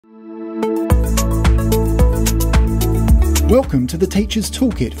Welcome to the Teacher's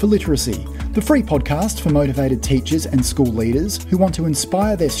Toolkit for Literacy, the free podcast for motivated teachers and school leaders who want to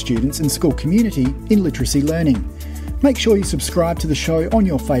inspire their students and school community in literacy learning. Make sure you subscribe to the show on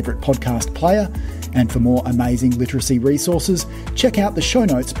your favourite podcast player, and for more amazing literacy resources, check out the show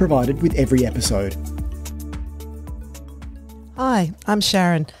notes provided with every episode. Hi, I'm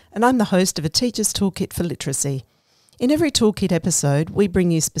Sharon, and I'm the host of A Teacher's Toolkit for Literacy. In every Toolkit episode, we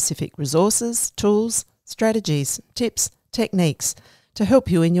bring you specific resources, tools, strategies, tips, techniques to help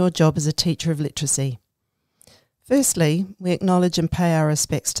you in your job as a teacher of literacy. Firstly, we acknowledge and pay our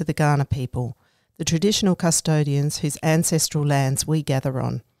respects to the Kaurna people, the traditional custodians whose ancestral lands we gather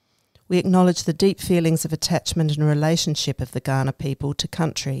on. We acknowledge the deep feelings of attachment and relationship of the Kaurna people to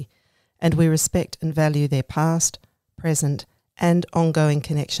country, and we respect and value their past, present, and ongoing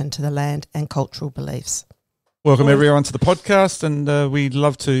connection to the land and cultural beliefs. Welcome everyone to the podcast, and we'd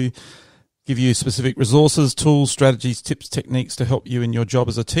love to give you specific resources, tools, strategies, tips, techniques to help you in your job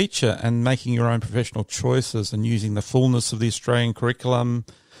as a teacher and making your own professional choices and using the fullness of the Australian curriculum.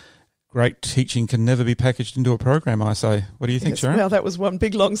 Great teaching can never be packaged into a program, I say. What do you think, Sharon? Well, that was one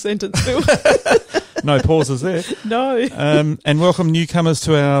big long sentence, Bill. No pauses there. No. And welcome newcomers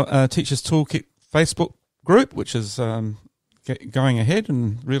to our Teachers Toolkit Facebook group, which is going ahead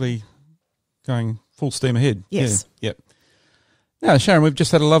and really going full steam ahead. Yes. Yeah. Yep. Now, Sharon, we've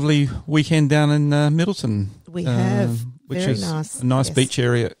just had a lovely weekend down in Middleton. We have. Which Very is nice. a nice Yes. beach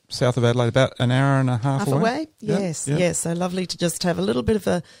area south of Adelaide, about an hour and a half away. Yes, Yep. yes. So lovely to just have a little bit of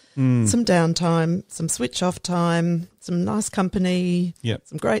some downtime, some switch off time, some nice company, Yep.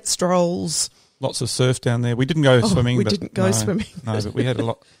 some great strolls. Lots of surf down there. We didn't go swimming. We but didn't go swimming. No, but we had a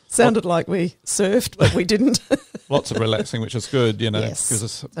lot. Sounded like we surfed, but we didn't. Lots of relaxing, which is good, Yes. gives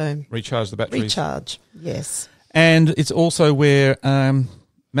us So, recharge the batteries. recharge, yes. And it's also where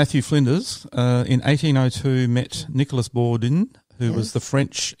Matthew Flinders in 1802 met Nicholas Bourdin, who was the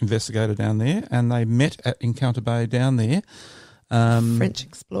French investigator down there, and they met at Encounter Bay down there. French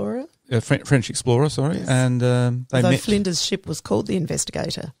explorer. French explorer, sorry. Yes. And they Although met. Flinders' ship was called the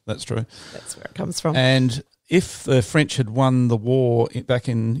Investigator. That's true. That's where it comes from. And if the French had won the war back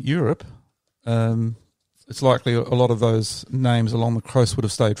in Europe, it's likely a lot of those names along the coast would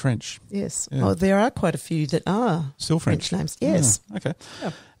have stayed French. Yes. Yeah. Oh, there are quite a few that are Still French names. Yes. Yeah, okay.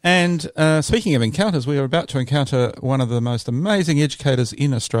 Yeah. And speaking of encounters, we are about to encounter one of the most amazing educators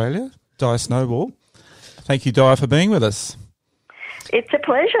in Australia, Diane Snowball. Thank you, Di, for being with us. It's a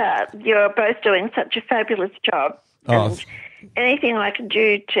pleasure. You're both doing such a fabulous job. Oh. And anything I can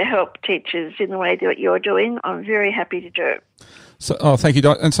do to help teachers in the way that you're doing, I'm very happy to do. So, thank you,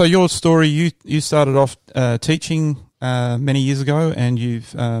 Di. And so your story, you started off teaching many years ago, and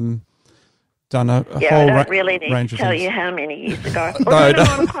you've done a whole range of things. I don't really need to tell you how many years ago. No,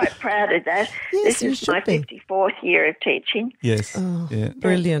 I'm quite proud of that. Yes, This you is my should be. 54th year of teaching. Yes. Oh, Yeah.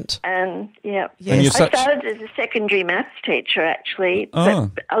 brilliant. And, yeah. Yes. And you're I such. started as a secondary maths teacher, actually.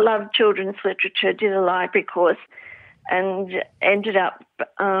 Oh. But I loved children's literature, did a library course, and ended up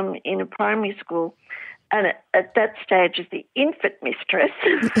in a primary school. And at that stage, as the infant mistress,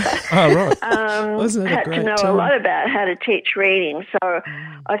 Oh, right. Wasn't it a had to great know a time? lot about how to teach reading. So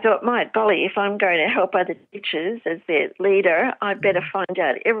I thought, my golly, if I'm going to help other teachers as their leader, I better find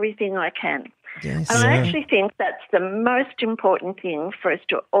out everything I can. Yes. And I Yeah. actually think that's the most important thing for us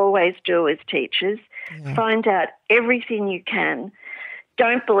to always do as teachers. Yeah. Find out everything you can.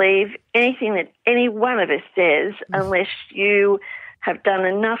 Don't believe anything that any one of us says unless you have done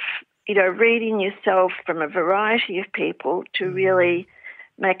enough, reading yourself from a variety of people to really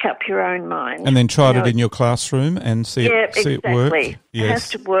make up your own mind. And then tried it in your classroom and see exactly. it work. It has Yes.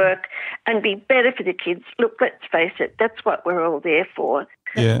 to work and be better for the kids. Look, let's face it, that's what we're all there for.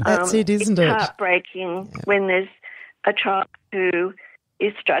 Yeah. That's it, isn't it? It's heartbreaking when there's a child who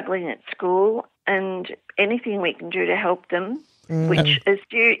is struggling at school, and anything we can do to help them, which, as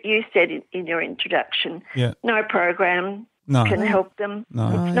you said in your introduction, Yeah. no program No. can help them.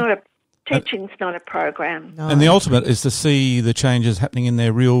 No. It's not teaching's not a program. No. And the ultimate is to see the changes happening in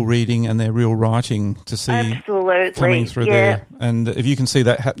their real reading and their real writing, to see Absolutely. coming through there. And if you can see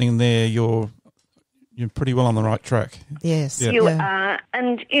that happening there, you're pretty well on the right track. Yes. Yeah. You are.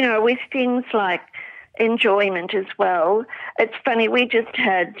 And, with things like enjoyment as well. It's funny, we just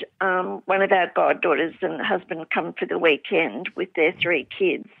had one of our goddaughters and husband come for the weekend with their 3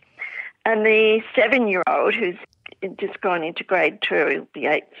 kids. And the 7-year-old, who's just gone into grade 2, he'll be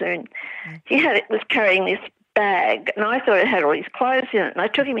 8 soon, was carrying this bag, and I thought it had all his clothes in it. And I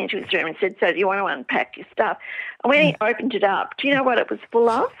took him into his room and said, "So do you want to unpack your stuff?" And when he opened it up, do you know what it was full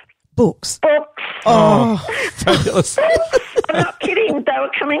of? Books. Books. Oh, fabulous. I'm not kidding. They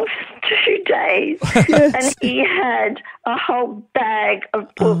were coming for 2 days, Yes. and he had a whole bag of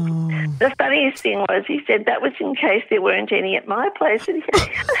books. Oh. The funniest thing was he said that was in case there weren't any at my place. And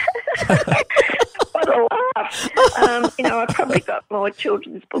what a laugh. I probably got more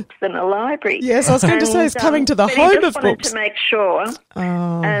children's books than a library. Yes, I was going to say it's coming to the but home he of just wanted books. to make sure. Oh.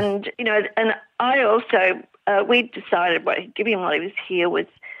 And I also, we decided what he'd give him while he was here was,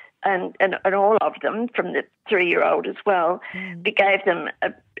 and all of them, from the 3-year-old as well, we gave them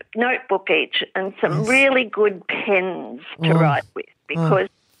a notebook each and some really good pens to write with, because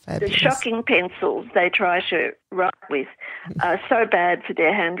the Fabulous. shocking pencils they try to write with are so bad for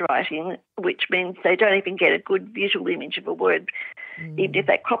their handwriting, which means they don't even get a good visual image of a word. Even if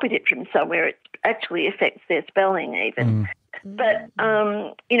they copied it from somewhere, it actually affects their spelling even. But,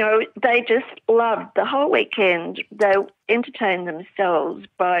 they just loved the whole weekend. They entertained themselves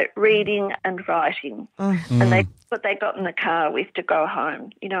by reading and writing. And what they got in the car with to go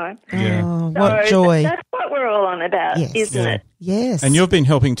home, Yeah. Oh, what joy. That's what we're all on about, Yes. isn't it? Yes. And you've been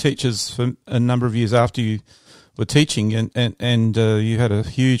helping teachers for a number of years after you were teaching, and you had a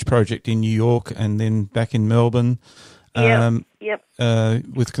huge project in New York and then back in Melbourne. Yep.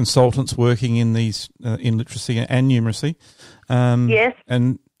 With consultants working in these in literacy and numeracy. Yes.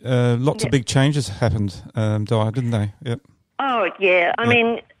 And lots of big changes happened, Di, didn't they? Yep. Oh, yeah. I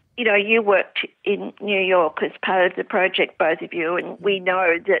mean, you worked in New York as part of the project, both of you, and we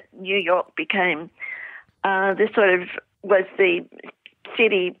know that New York became was the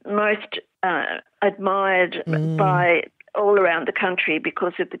city most admired by all around the country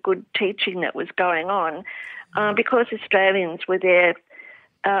because of the good teaching that was going on, because Australians were there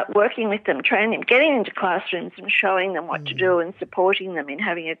working with them, training them, getting into classrooms and showing them what to do and supporting them in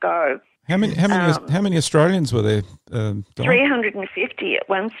having a go. How many Australians were there? Di? 350 at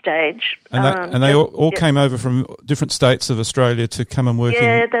one stage. And they all came over from different states of Australia to come and work.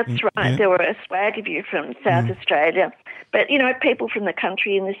 Yeah, that's right. There were a swag of you from South Australia. But, people from the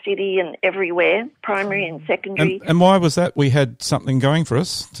country and the city and everywhere, primary and secondary. And why was that? We had something going for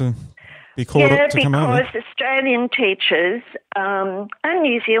us to be called up to come over. Yeah, because Australian teachers and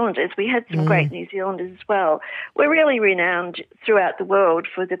New Zealanders, we had some great New Zealanders as well, were really renowned throughout the world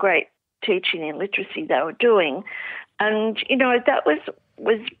for the great teaching and literacy they were doing. And, that was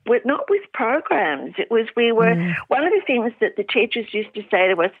not with programs. It was, one of the things that the teachers used to say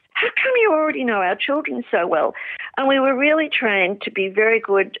to us, how come you already know our children so well? And we were really trained to be very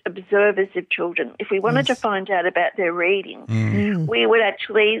good observers of children. If we wanted to find out about their reading, we would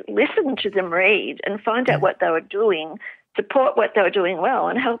actually listen to them read and find out what they were doing, support what they were doing well,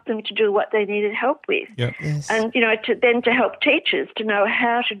 and help them to do what they needed help with. Yep. Yes. And, to help teachers to know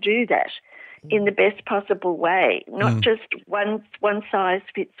how to do that in the best possible way, not just one size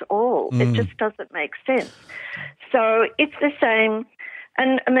fits all. It just doesn't make sense. So it's the same.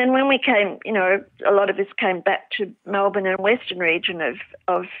 And then when we came, a lot of us came back to Melbourne, and Western region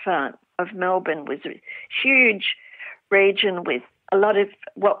of Melbourne was a huge region with a lot of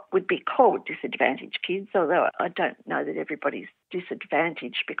what would be called disadvantaged kids, although I don't know that everybody's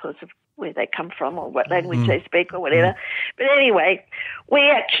disadvantaged because of where they come from or what language they speak or whatever. But anyway, we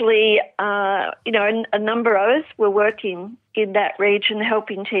actually, a number of us were working in that region,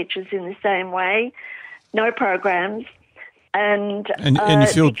 helping teachers in the same way, no programs, and you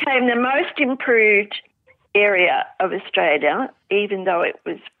feel became the most improved area of Australia, even though it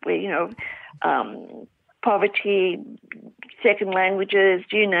was, poverty, second languages,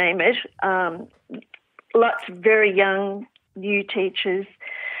 you name it, lots of very young new teachers.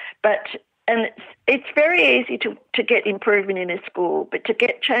 And it's very easy to get improvement in a school, but to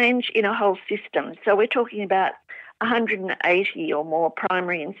get change in a whole system. So we're talking about 180 or more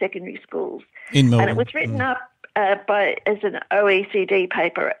primary and secondary schools. in Melbourne. And it was written up as an OECD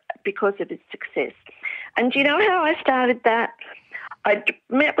paper because of its success. And do you know how I started that? I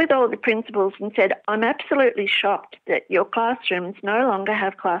met with all the principals and said, I'm absolutely shocked that your classrooms no longer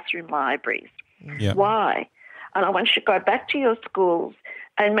have classroom libraries. Yeah. Why? And I want you to go back to your schools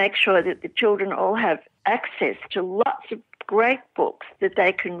and make sure that the children all have access to lots of great books that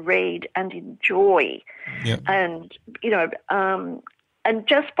they can read and enjoy. Yeah. And, and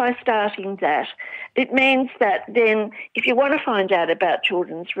just by starting that, it means that then if you want to find out about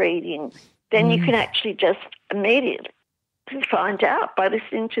children's reading, then you can actually just immediately find out by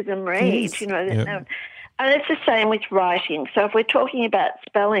listening to them read, Yes. Yep. And it's the same with writing. So if we're talking about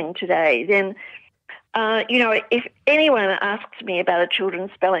spelling today, then, if anyone asks me about a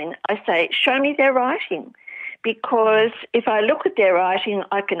children's spelling, I say, show me their writing. Because if I look at their writing,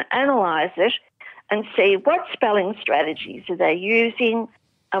 I can analyse it and see what spelling strategies are they using,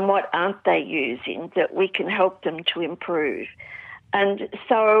 and what aren't they using that we can help them to improve. And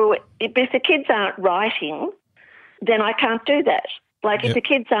so if the kids aren't writing, then I can't do that. Like if the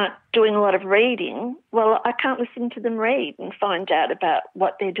kids aren't doing a lot of reading, well, I can't listen to them read and find out about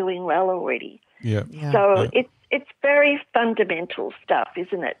what they're doing well already. Yeah. So it's very fundamental stuff,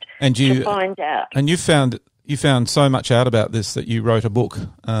 isn't it? And to find out. And you found so much out about this that you wrote a book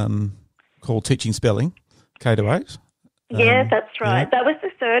called Teaching Spelling, K to 8. Yeah, that's right. Yeah. That was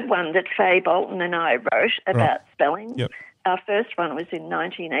the third one that Faye Bolton and I wrote about spelling. Yep. Our first one was in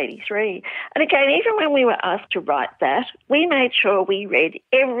 1983. And again, even when we were asked to write that, we made sure we read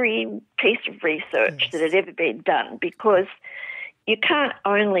every piece of research that had ever been done, because you can't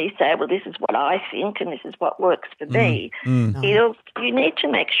only say, well, this is what I think and this is what works for me. You need to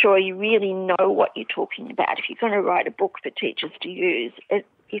make sure you really know what you're talking about. If you're going to write a book for teachers to use, it's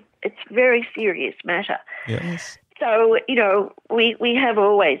a very serious matter. Yes. So, we have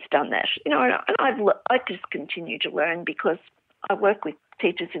always done that, and I just continue to learn because I work with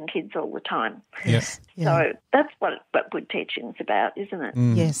teachers and kids all the time. Yes. So that's what good teaching is about, isn't it?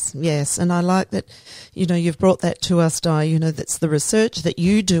 Yes. And I like that, you've brought that to us, Di, that's the research that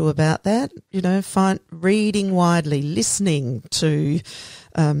you do about that, reading widely, listening to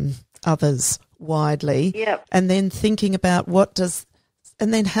others widely, and then thinking about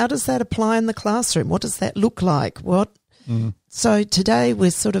and then how does that apply in the classroom? What does that look like? So today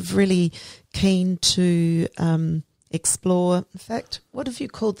we're sort of really keen to explore. In fact, what have you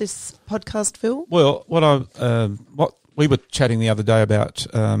called this podcast, Phil? Well, what we were chatting the other day about,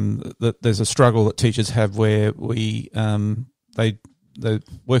 that there's a struggle that teachers have where they're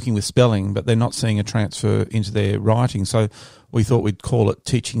working with spelling, but they're not seeing a transfer into their writing. So we thought we'd call it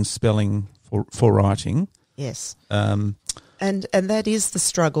Teaching Spelling for Writing. Yes. And that is the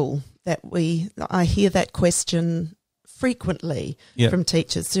struggle that I hear that question frequently from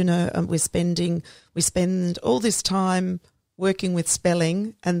teachers. We spend all this time working with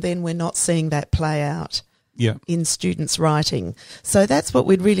spelling, and then we're not seeing that play out in students' writing. So that's what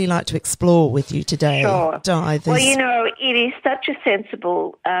we'd really like to explore with you today. Sure. Di, well, it is such a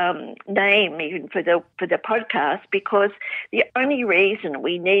sensible name even for the podcast, because the only reason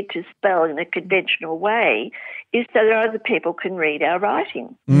we need to spell in a conventional way is so that other people can read our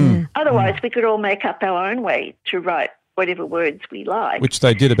writing. Otherwise, we could all make up our own way to write whatever words we like. Which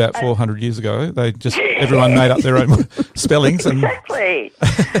they did about 400 years ago. Everyone made up their own spellings. Exactly.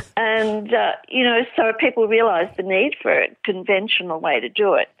 And, so people realised the need for a conventional way to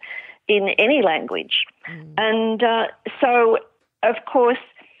do it in any language. And so, of course,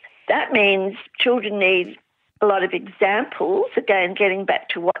 that means children need a lot of examples, again, getting back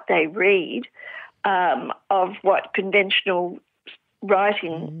to what they read, of what conventional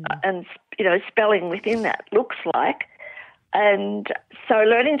writing and, spelling within that looks like. And so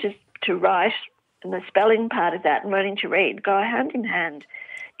learning to write and the spelling part of that and learning to read go hand in hand.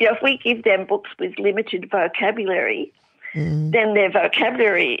 If we give them books with limited vocabulary, then their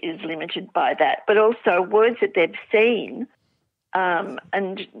vocabulary is limited by that, but also words that they've seen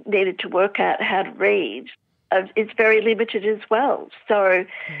and needed to work out how to read is very limited as well. So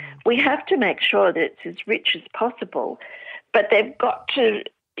we have to make sure that it's as rich as possible, but they've got to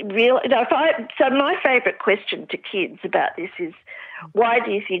so my favourite question to kids about this is, why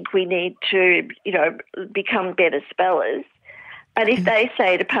do you think we need to, become better spellers? And if they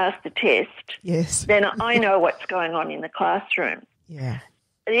say to pass the test, then I know what's going on in the classroom. Yeah.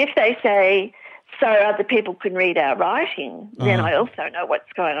 And if they say, so other people can read our writing, then I also know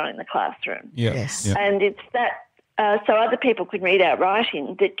what's going on in the classroom. Yes. Yeah. And it's that, so other people can read our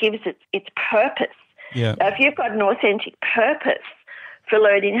writing, that gives it its purpose. Yeah. Now, if you've got an authentic purpose for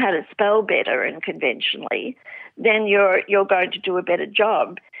learning how to spell better and conventionally, then you're going to do a better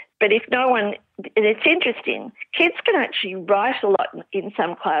job. But if no one, and it's interesting, kids can actually write a lot in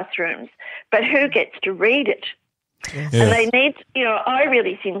some classrooms, but who gets to read it? Yes. And they need, I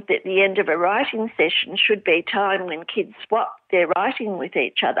really think that the end of a writing session should be time when kids swap their writing with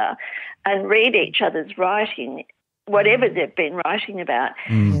each other and read each other's writing, whatever they've been writing about.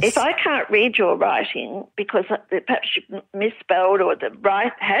 If I can't read your writing because perhaps you misspelled or the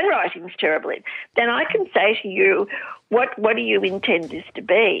handwriting's terrible, then I can say to you, what do you intend this to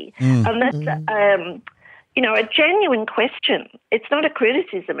be? And that's, a genuine question. It's not a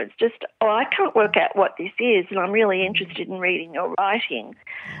criticism. It's just, I can't work out what this is, and I'm really interested in reading your writing.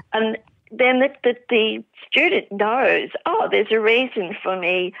 And then the student knows, there's a reason for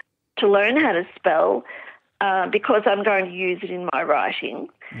me to learn how to spell, because I'm going to use it in my writing,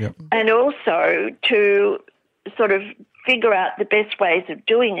 and also to sort of figure out the best ways of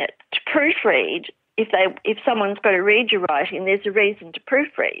doing it, to proofread if someone's got to read your writing, there's a reason to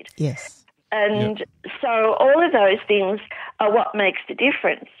proofread. Yes. And so all of those things are what makes the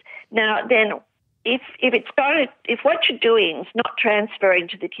difference. Now, then, if what you're doing is not transferring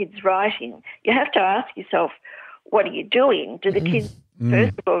to the kids' writing, you have to ask yourself, what are you doing? Do the kids,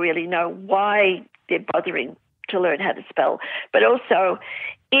 first of all, really know why they're bothering to learn how to spell? But also,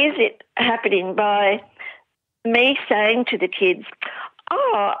 is it happening by me saying to the kids,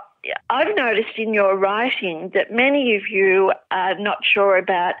 oh, I've noticed in your writing that many of you are not sure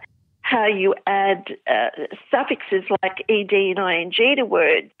about how you add suffixes like ed and ing to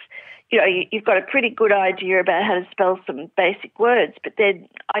words. You know, you've got a pretty good idea about how to spell some basic words, but then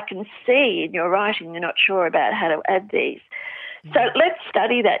I can see in your writing you're not sure about how to add these. So let's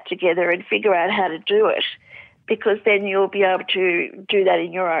study that together and figure out how to do it, because then you'll be able to do that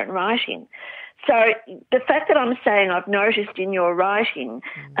in your own writing. So the fact that I'm saying I've noticed in your writing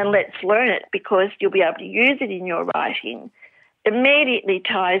and let's learn it because you'll be able to use it in your writing immediately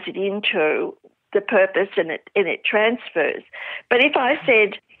ties it into the purpose and it transfers. But if I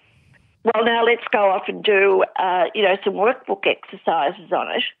said, well, now let's go off and do, some workbook exercises on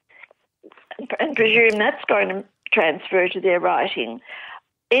it and presume that's going to transfer to their writing,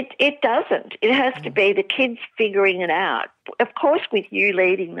 it doesn't. It has to be the kids figuring it out, of course, with you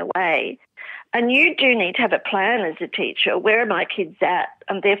leading the way. And you do need to have a plan as a teacher. Where are my kids at?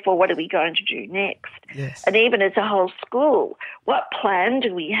 And therefore, what are we going to do next? Yes. And even as a whole school, what plan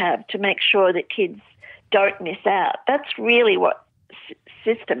do we have to make sure that kids don't miss out? That's really what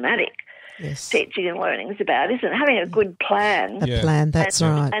systematic teaching and learning is about, isn't it? Having a good plan. A plan, that's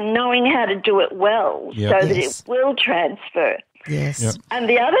right. And knowing how to do it well so that it will transfer. Yes. Yep. And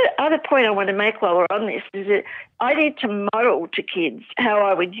the other point I want to make while we're on this is that I need to model to kids how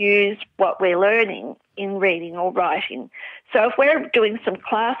I would use what we're learning in reading or writing. So if we're doing some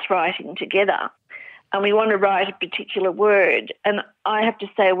class writing together and we want to write a particular word, and I have to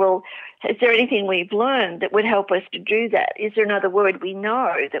say, well, is there anything we've learned that would help us to do that? Is there another word we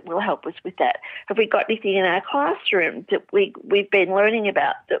know that will help us with that? Have we got anything in our classroom that we've been learning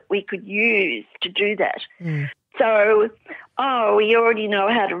about that we could use to do that? So, we already know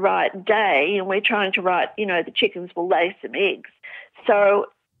how to write day, and we're trying to write, the chickens will lay some eggs. So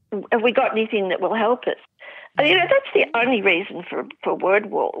have we got anything that will help us? And, that's the only reason for word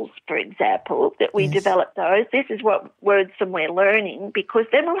walls, for example, that we develop those. This is what words we're learning, because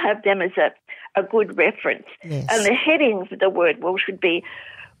then we'll have them as a good reference. Yes. And the heading for the word wall should be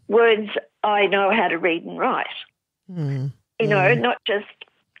words I know how to read and write. Not just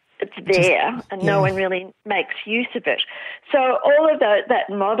it's there and no one really makes use of it. So all of that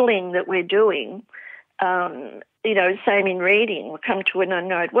modelling that we're doing, same in reading, we'll come to an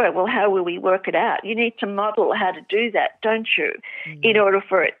unknown word. Well, how will we work it out? You need to model how to do that, don't you, in order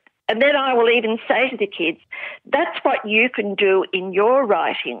for it. And then I will even say to the kids, that's what you can do in your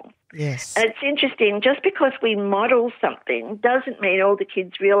writing. Yes. And it's interesting, just because we model something doesn't mean all the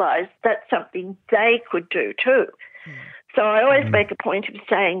kids realise that's something they could do too. So I always make a point of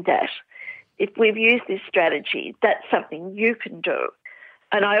saying that if we've used this strategy, that's something you can do.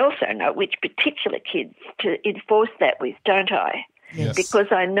 And I also know which particular kids to enforce that with, don't I? Yes. Because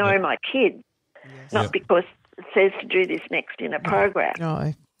I know my kids, not because it says to do this next in a program.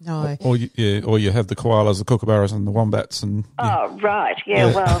 No. Or you have the koalas, the kookaburras, and the wombats, and Oh, right.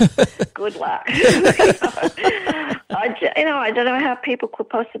 Yeah. Well, good luck. I don't know how people could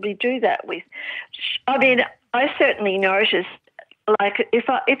possibly do that with. I mean, I certainly noticed, like, if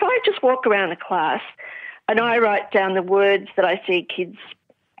I just walk around the class and I write down the words that I see kids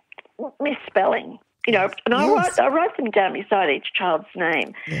misspelling, and I write them down beside each child's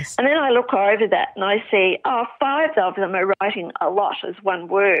name. Yes. And then I look over that and I see, 5 of them are writing a lot as one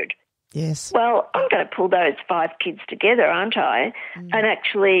word. Yes. Well, I'm going to pull those 5 kids together, aren't I, and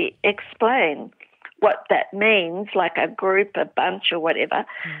actually explain what that means, like a group, a bunch or whatever.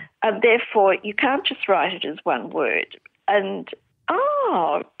 And therefore, you can't just write it as one word. And,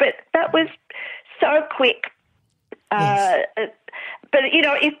 but that was so quick. Yes. But,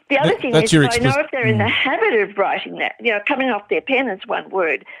 if the other thing is, I know if they're in the habit of writing that, coming off their pen as one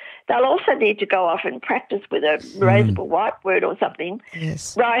word, they'll also need to go off and practice with a erasable whiteboard or something,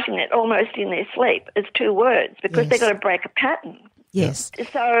 writing it almost in their sleep as 2 words, because they've got to break a pattern. Yes.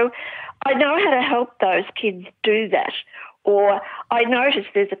 So I know how to help those kids do that. Or I notice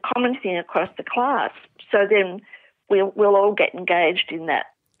there's a common thing across the class, so then we'll all get engaged in that.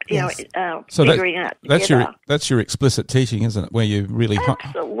 Figuring out together. That's your explicit teaching, isn't it? Where you really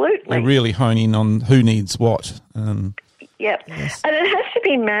absolutely hone in on who needs what. Yep. Yes. And it has to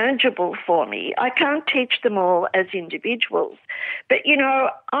be manageable for me. I can't teach them all as individuals. But,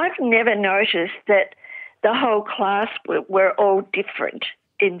 I've never noticed that the whole class were all different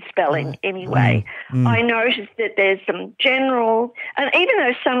in spelling anyway. I noticed that there's some general, and even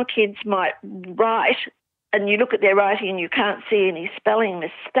though some kids might write and you look at their writing and you can't see any spelling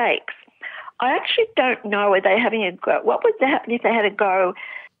mistakes, I actually don't know, are they having a go? What would happen if they had a go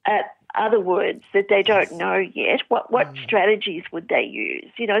at other words that they don't know yet? What strategies would they use?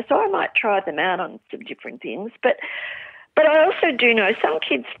 So I might try them out on some different things. But I also do know some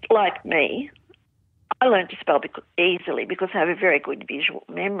kids like me, I learn to spell easily because I have a very good visual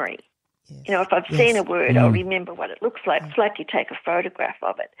memory. Yes. If I've seen a word, I'll remember what it looks like. It's like you take a photograph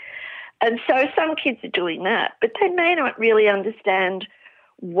of it. And so some kids are doing that, but they may not really understand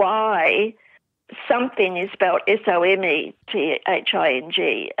why something is spelled SOMETHING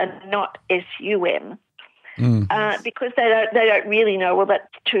and not SUM, because they don't really know, well, that's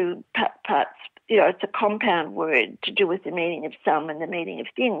two parts. It's a compound word to do with the meaning of some and the meaning of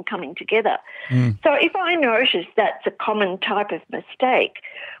thing coming together. So if I notice that's a common type of mistake,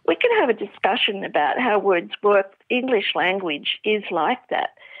 we can have a discussion about how words work. English language is like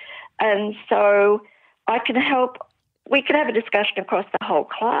that. And so we can have a discussion across the whole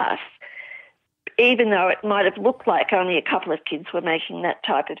class, even though it might have looked like only a couple of kids were making that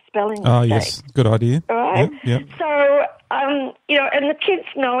type of spelling mistake. Oh, yes, good idea. All right? Yep. So, and the kids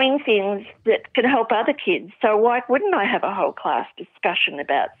knowing things that can help other kids. So why wouldn't I have a whole class discussion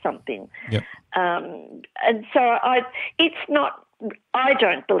about something? Yep. And so I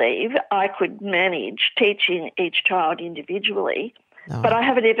don't believe I could manage teaching each child individually, but I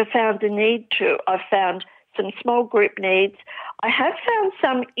haven't ever found the need to. I've found some small group needs. I have found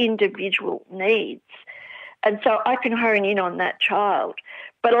some individual needs, and so I can hone in on that child.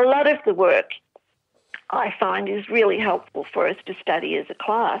 But a lot of the work I find is really helpful for us to study as a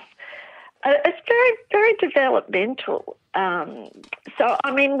class. It's very, very developmental. So,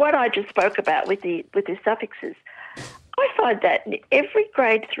 I mean, what I just spoke about with the suffixes, I find that in every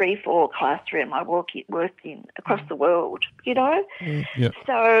grade 3-4 classroom I work in across the world, Yep.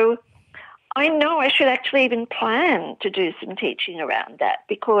 So I know I should actually even plan to do some teaching around that,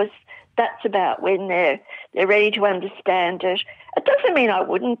 because that's about when they're ready to understand it. It doesn't mean I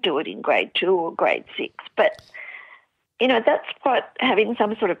wouldn't do it in grade 2 or grade 6, but, that's what having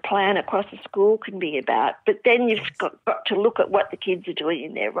some sort of plan across the school can be about. But then you've got to look at what the kids are doing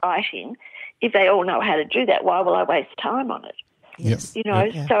in their writing. If they all know how to do that, why will I waste time on it? Yes.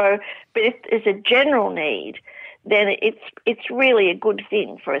 So, but if there's a general need, then it's really a good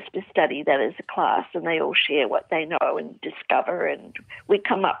thing for us to study that as a class, and they all share what they know and discover, and we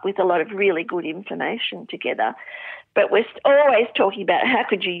come up with a lot of really good information together. But we're always talking about how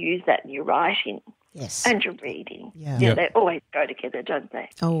could you use that in your writing and your reading. They always go together, don't they?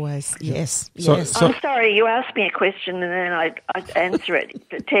 Always, yes. So, yes. so, I'm sorry, you asked me a question and then I'd answer it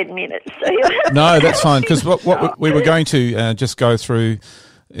for 10 minutes. no, that's fine, because what we were going to just go through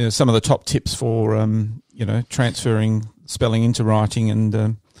some of the top tips for transferring spelling into writing,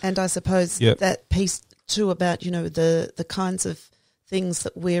 and I suppose that piece too about the kinds of things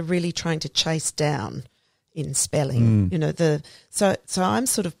that we're really trying to chase down in spelling. So I'm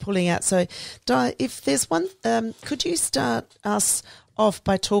sort of pulling out. So Di, if there's one, could you start us off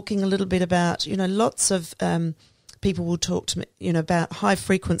by talking a little bit about lots of people will talk to me about high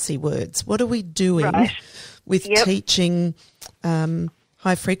frequency words. What are we doing with teaching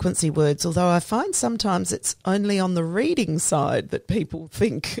high frequency words? Although I find sometimes it's only on the reading side that people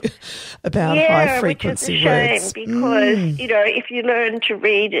think about high frequency words. Which is a shame, because if you learn to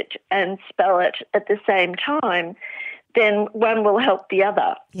read it and spell it at the same time, then one will help the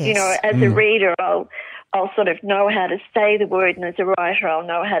other. Yes. As a reader, I'll sort of know how to say the word, and as a writer, I'll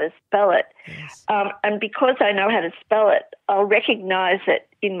know how to spell it. Yes. And because I know how to spell it, I'll recognise it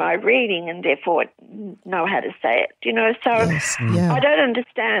in my reading and therefore know how to say it. So I don't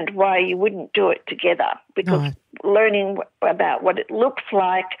understand why you wouldn't do it together, because learning about what it looks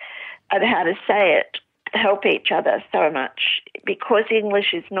like and how to say it help each other so much, because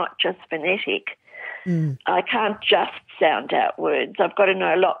English is not just phonetic. I can't just sound out words. I've got to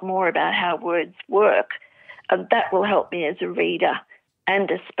know a lot more about how words work, and that will help me as a reader and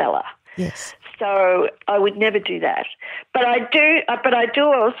a speller. Yes. So I would never do that. But I do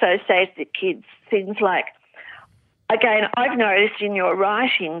also say to the kids things like, again, I've noticed in your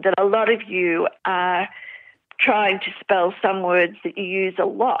writing that a lot of you are trying to spell some words that you use a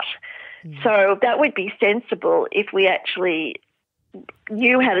lot. So that would be sensible if we actually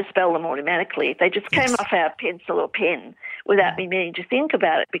knew how to spell them automatically, if they just came off our pencil or pen without me needing to think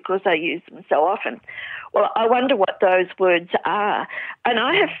about it because I use them so often. Well, I wonder what those words are. And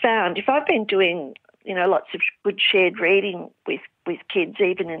I have found, if I've been doing, lots of good shared reading with kids,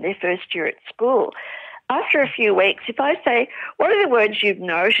 even in their first year at school, after a few weeks, if I say, what are the words you've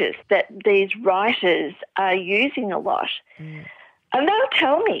noticed that these writers are using a lot? And they'll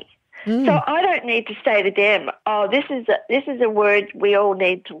tell me. So I don't need to say to them, oh, this is a word we all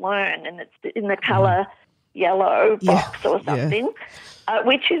need to learn, and it's in the colour yellow box or something,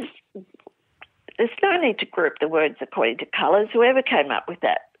 which is, there's no need to group the words according to colours. Whoever came up with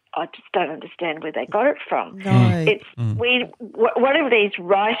that, I just don't understand where they got it from. No. It's what are these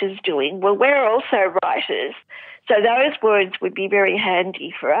writers doing? Well, we're also writers, so those words would be very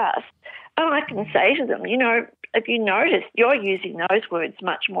handy for us. And I can say to them, if you notice, you're using those words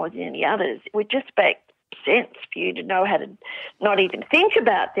much more than any others. It would just make sense for you to know how to not even think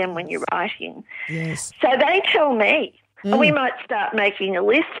about them when you're writing. Yes. So they tell me, and we might start making a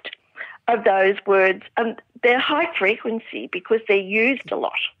list of those words. They're high frequency because they're used a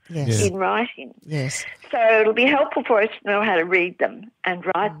lot in writing. Yes. So it'll be helpful for us to know how to read them and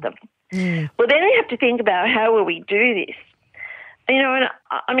write them. Well, then we have to think about how will we do this. And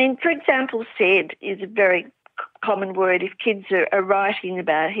I mean, for example, said is a very common word if kids are writing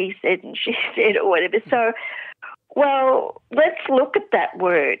about he said and she said or whatever. So, well, let's look at that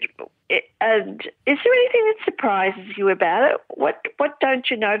word. And is there anything that surprises you about it? What don't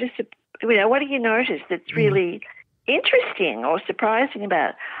you notice? What do you notice that's really interesting or surprising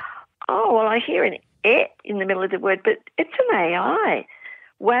about it? Oh, well, I hear an "et" in the middle of the word, but it's an AI.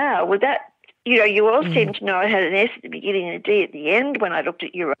 Wow, well, that, you all seem to know it had an S at the beginning and a D at the end when I looked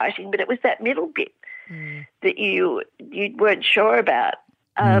at your writing, but it was that middle bit that you weren't sure about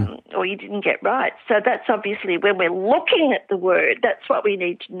or you didn't get right. So that's obviously when we're looking at the word, that's what we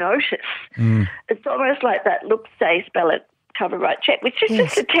need to notice. It's almost like that look, say, spell it, cover, write, check, which is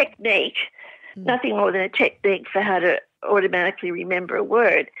just a technique, nothing more than a technique for how to automatically remember a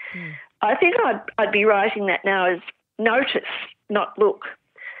word. I think I'd be writing that now as notice, not look.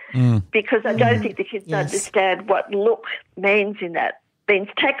 Because I don't think the kids understand what look means in that. It means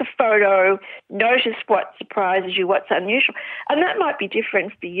take a photo, notice what surprises you, what's unusual. And that might be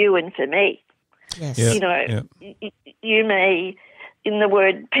different for you and for me. Yes. You may, in the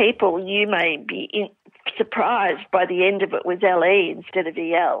word people, you may be surprised by the end of it was LE instead of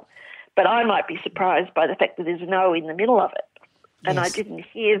EL. But I might be surprised by the fact that there's an O in the middle of it. And I didn't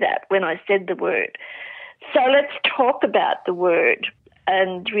hear that when I said the word. So let's talk about the word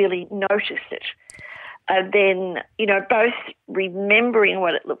and really notice it. And then, both remembering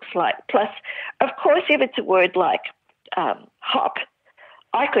what it looks like. Plus, of course, if it's a word like hop,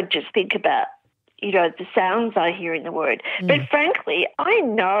 I could just think about, the sounds I hear in the word. But frankly, I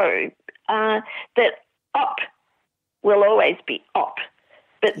know that op will always be op.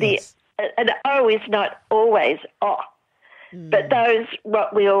 But an O is not always o. But those,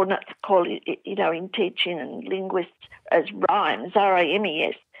 what we all call, in teaching and linguists as rhymes,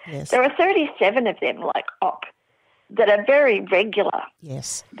 R-I-M-E-S, there are 37 of them like op that are very regular.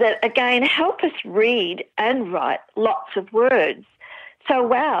 Yes. That, again, help us read and write lots of words. So,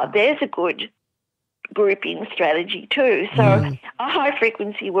 wow, there's a good grouping strategy too. So a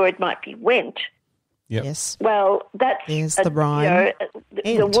high-frequency word might be went. Yep. Yes. Well, that's... There's the rhyme.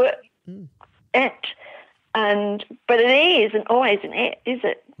 The word ent. But an E isn't always an E, is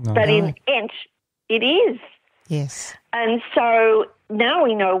it? No. But in ent, it is. Yes. And so now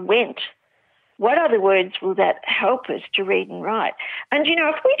we know went. What other words will that help us to read and write? And,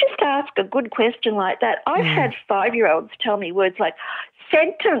 if we just ask a good question like that, I've had 5-year-olds tell me words like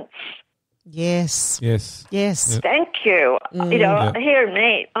sentence. Yes. Yes. Yes. Yep. Thank you. Hear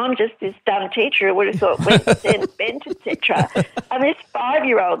me. I'm just this dumb teacher who would have thought went, sent, bent, etc. And this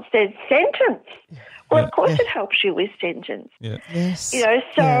 5-year-old says sentence. Well, of course it helps you with sentence. Yeah. Yes.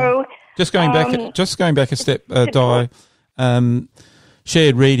 So... Just going back a step, Di,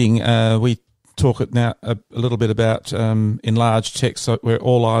 shared reading, we talk now a little bit about enlarged text, so where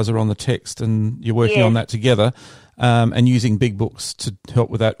all eyes are on the text and you're working on that together, and using big books to help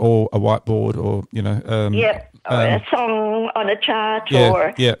with that, or a whiteboard, or, or a song on a chart,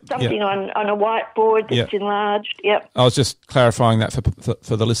 or something on a whiteboard that's enlarged. Yep. I was just clarifying that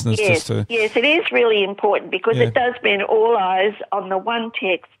for the listeners. Yes, yes, it is really important because it does mean all eyes on the one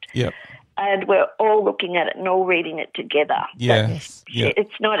text. Yep. And we're all looking at it and all reading it together.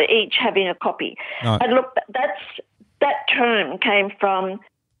 It's not each having a copy. No. And look, that term came from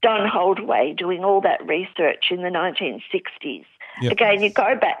Don Holdaway doing all that research in the 1960s. Yep. Again, you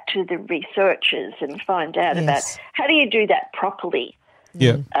go back to the researchers and find out about how do you do that properly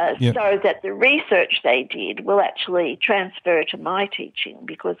so that the research they did will actually transfer to my teaching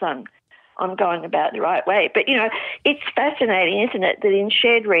because I'm going about the right way. But, it's fascinating, isn't it, that in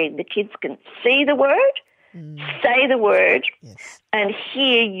shared reading the kids can see the word, say the word, and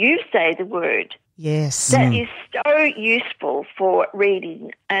hear you say the word Yes. That is so useful for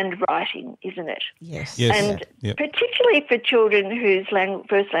reading and writing, isn't it? Yes. And particularly for children whose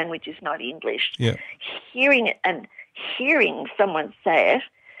first language is not English, hearing it and hearing someone say it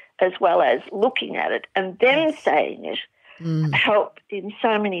as well as looking at it and then saying it help in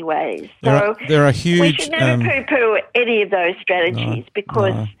so many ways. So there are huge... We should never poo-poo any of those strategies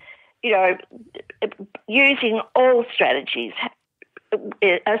because, using all strategies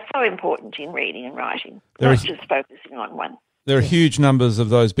are so important in reading and writing, not just focusing on one. There are huge numbers of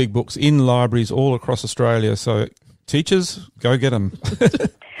those big books in libraries all across Australia, so teachers, go get them.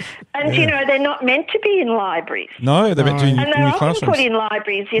 And, they're not meant to be in libraries. No, they're meant to be in your classrooms. And they're often put in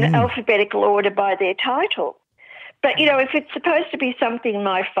libraries in alphabetical order by their title. But, if it's supposed to be something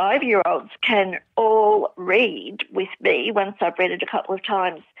my 5-year-olds can all read with me once I've read it a couple of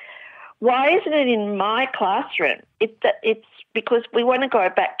times, why isn't it in my classroom? It's because we want to go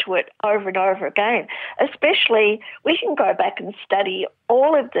back to it over and over again. Especially, we can go back and study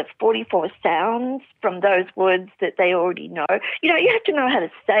all of the 44 sounds from those words that they already know. You have to know how to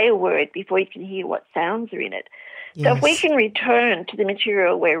say a word before you can hear what sounds are in it. Yes. So if we can return to the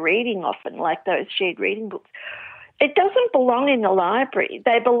material we're reading often, like those shared reading books, it doesn't belong in the library.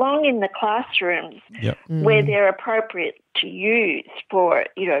 They belong in the classrooms where they're appropriate to use for,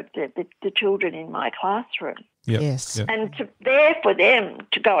 the children in my classroom. Yep. Yes. Yep. And there for them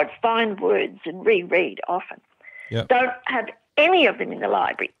to go and find words and reread often. Yep. Don't have any of them in the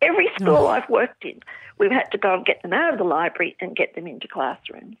library. Every school I've worked in, we've had to go and get them out of the library and get them into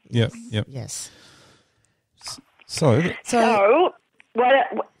classrooms. Yep. Yes. So what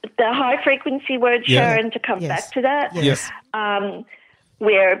the high-frequency words, Sharon, to come back to that. Yes.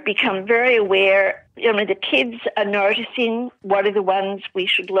 We've become very aware. The kids are noticing what are the ones we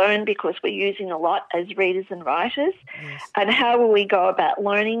should learn because we're using a lot as readers and writers, and how will we go about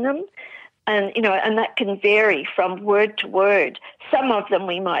learning them? And, and that can vary from word to word. Some of them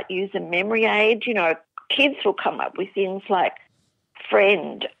we might use a memory aid. Kids will come up with things like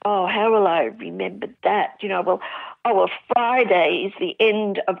friend. Oh, how will I remember that? Friday is the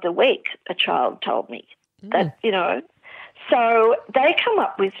end of the week, a child told me. That, So they come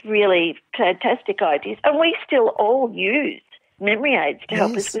up with really fantastic ideas, and we still all use memory aids to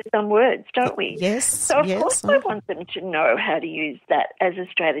help us with some words, don't we? Yes. So of course I want them to know how to use that as a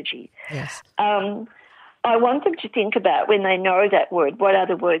strategy. Yes. I want them to think about when they know that word, what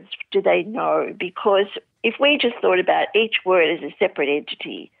other words do they know? Because if we just thought about each word as a separate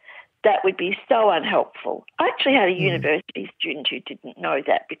entity, that would be so unhelpful. I actually had a university student who didn't know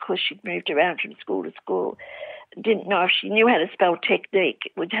that because she'd moved around from school to school. Didn't know if she knew how to spell technique,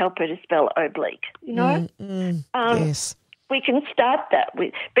 it would help her to spell oblique, Yes. We can start that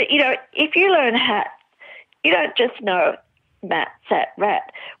with, but, if you learn hat, you don't just know mat, sat,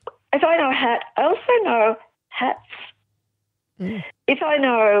 rat. If I know hat, I also know hats. If I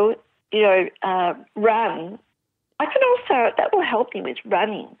know, run, I can also, that will help me with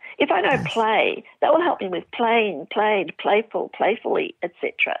running. If I know play, that will help me with playing, played, playful, playfully,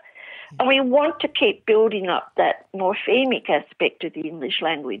 etc. And we want to keep building up that morphemic aspect of the English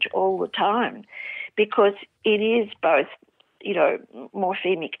language all the time because it is both,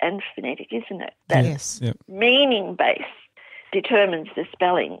 morphemic and phonetic, isn't it? That meaning base determines the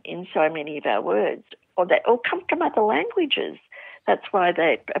spelling in so many of our words, or that all come from other languages. That's why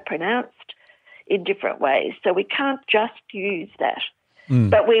they are pronounced in different ways. So we can't just use that.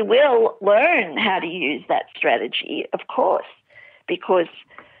 But we will learn how to use that strategy, of course, because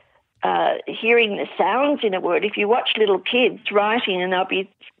hearing the sounds in a word, if you watch little kids writing and they'll be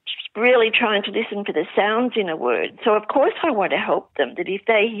really trying to listen for the sounds in a word. So, of course, I want to help them that if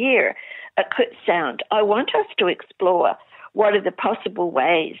they hear a kut sound, I want us to explore what are the possible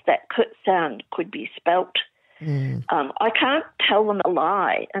ways that kut sound could be spelt. I can't tell them a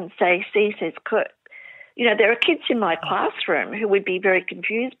lie and say, C says kut. There are kids in my classroom who would be very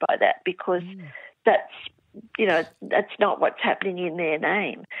confused by that because that's not what's happening in their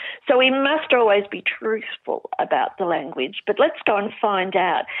name. So we must always be truthful about the language, but let's go and find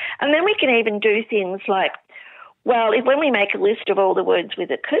out. And then we can even do things like, when we make a list of all the words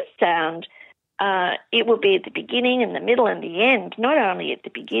with a kut sound, it will be at the beginning and the middle and the end, not only at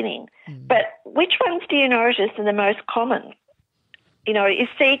the beginning. But which ones do you notice are the most common? Is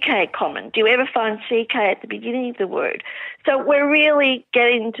CK common? Do you ever find CK at the beginning of the word? So we're really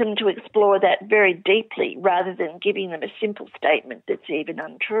getting them to explore that very deeply rather than giving them a simple statement that's even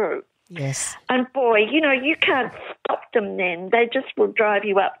untrue. Yes. And boy, you can't stop them then. They just will drive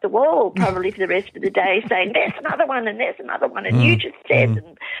you up the wall probably for the rest of the day saying, there's another one and there's another one and you just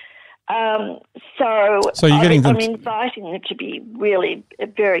said. So you're getting them. I'm inviting them to be really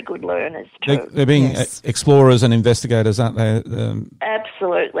very good learners too. They're being explorers and investigators, aren't they?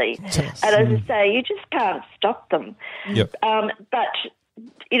 Absolutely. Yes. And as I say, you just can't stop them. Yep. But,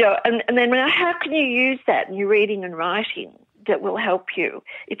 and then how can you use that in your reading and writing that will help you?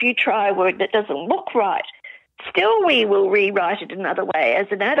 If you try a word that doesn't look right, still we will rewrite it another way as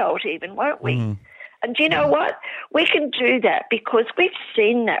an adult even, won't we? Mm. And do you know what? We can do that because we've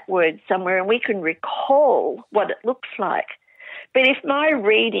seen that word somewhere and we can recall what it looks like. But if my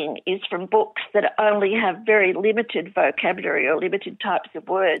reading is from books that only have very limited vocabulary or limited types of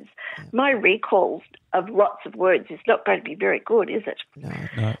words, my recall of lots of words is not going to be very good, is it? No.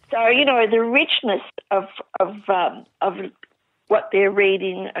 So, the richness of what they're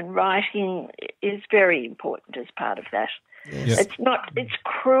reading and writing is very important as part of that. Yes. Yep. It's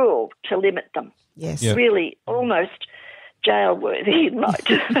cruel to limit them. Yes. Yep. Really almost jail-worthy in my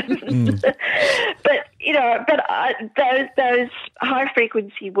terms. Those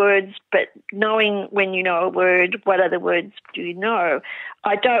high-frequency words, but knowing when you know a word, what other words do you know,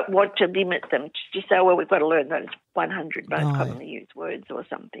 I don't want to limit them to just say, well, we've got to learn those 100 most commonly used words or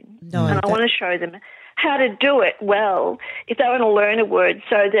something. No, and I want to show them how to do it well if they want to learn a word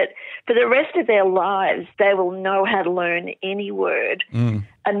so that for the rest of their lives they will know how to learn any word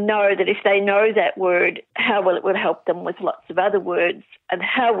and know that if they know that word, how will it will help them with lots of other words and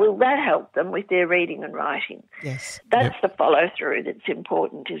how will that help them with their reading and writing. Yes. That's the follow-through that's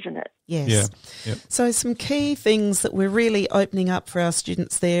important, isn't it? Yes. Yeah. Yep. So some key things that we're really opening up for our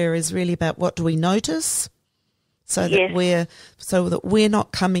students there is really about what do we notice so that we're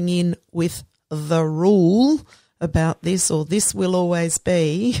not coming in with the rule about this or this will always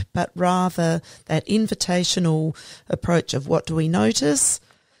be, but rather that invitational approach of what do we notice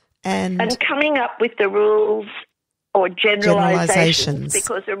and coming up with the rules or generalizations,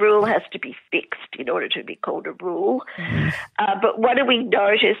 because a rule has to be fixed in order to be called a rule. But what do we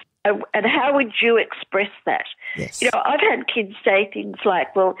notice and how would you express that? Yes. I've had kids say things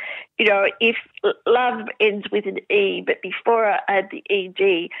like, well, if love ends with an E, but before I add the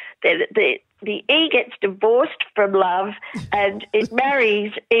ED, then the E gets divorced from love and it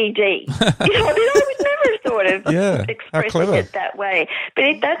marries ED. I would never have thought of expressing it that way. But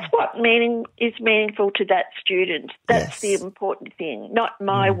if that's what is meaningful to that student, that's the important thing, not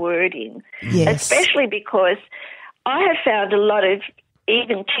my wording. Yes. Especially because I have found a lot of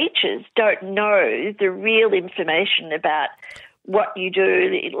even teachers don't know the real information about what you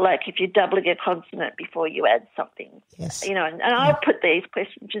do, like if you're doubling a consonant before you add something. Yes. And I'll put these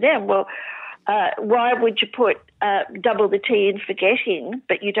questions to them. Well, why would you put double the T in forgetting,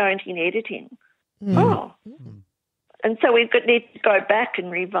 but you don't in editing? And so need to go back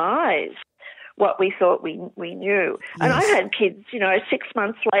and revise what we thought we knew. Yes. And I've had kids, 6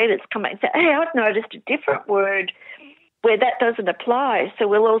 months later come back and say, hey, I've noticed a different word where that doesn't apply. So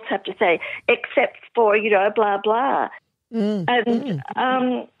we'll also have to say, except for, blah, blah. So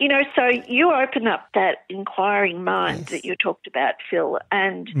you open up that inquiring mind that you talked about, Phil,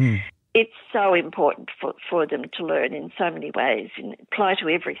 and it's so important for them to learn in so many ways and apply to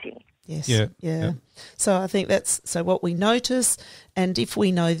everything. Yes. Yeah. So I think that's what we notice, and if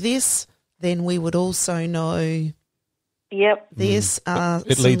we know this, then we would also know this.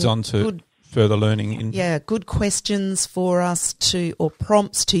 It leads on to further learning. Good questions for us or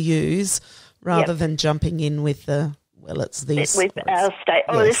prompts to use rather than jumping in with it's this. With our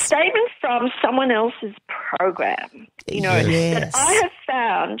the statement from someone else's program. That I have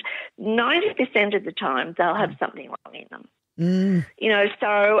found 90% of the time they'll have something wrong in them.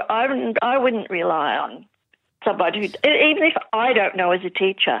 So I wouldn't rely on somebody who, even if I don't know as a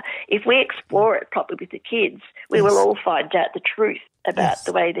teacher, if we explore it properly with the kids, we will all find out the truth about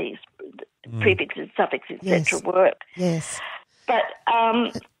the way these prefixes, suffixes, etc. work. Yes. But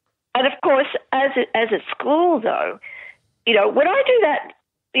and of course, as a school though, would I do that,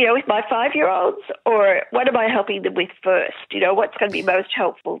 with my 5-year-olds, or what am I helping them with first? What's going to be most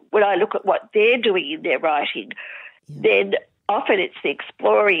helpful? Would I look at what they're doing in their writing? Then often it's the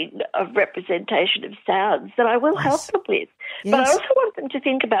exploring of representation of sounds that I will help them with. But I also want them to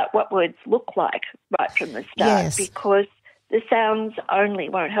think about what words look like right from the start, because the sounds only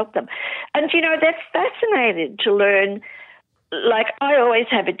won't help them. And, they're fascinated to learn. Like, I always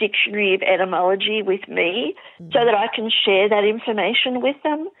have a dictionary of etymology with me so that I can share that information with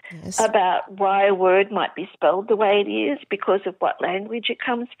them about why a word might be spelled the way it is because of what language it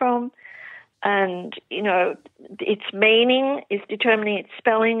comes from. And, its meaning is determining its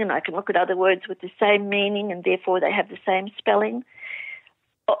spelling, and I can look at other words with the same meaning and therefore they have the same spelling.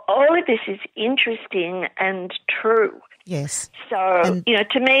 all of this is interesting and true. Yes. So,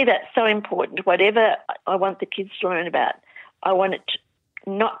 to me, that's so important. Whatever I want the kids to learn about, I want it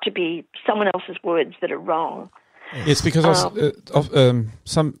not to be someone else's words that are wrong. Yes, because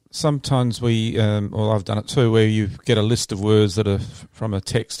sometimes I've done it too, where you get a list of words that are from a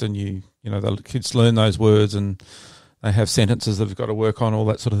text, and the kids learn those words, and they have sentences they've got to work on, all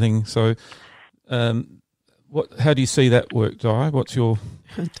that sort of thing. So, how do you see that work, Di? What's your?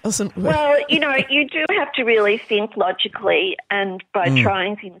 It doesn't work. Well, you do have to really think logically, and by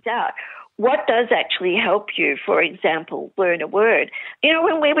trying things out. What does actually help you, for example, learn a word?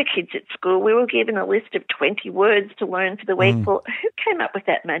 When we were kids at school, we were given a list of 20 words to learn for the week. Well, who came up with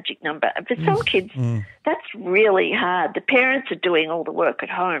that magic number? And for some kids, that's really hard. The parents are doing all the work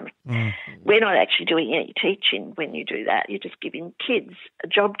at home. We're not actually doing any teaching when you do that. You're just giving kids a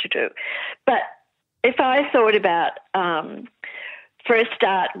job to do. But if I thought about for a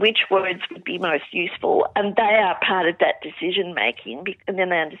start, which words would be most useful, and they are part of that decision-making, and then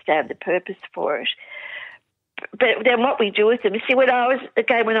they understand the purpose for it. But then what we do with them, when I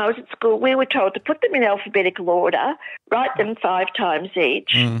was at school, we were told to put them in alphabetical order, write them 5 times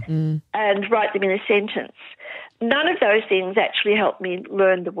each, and write them in a sentence. None of those things actually helped me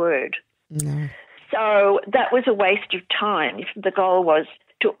learn the word. No. So that was a waste of time if the goal was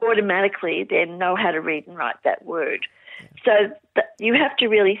to automatically then know how to read and write that word. So you have to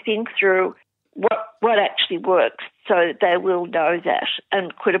really think through what actually works so that they will know that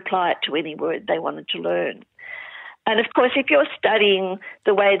and could apply it to any word they wanted to learn. And, of course, if you're studying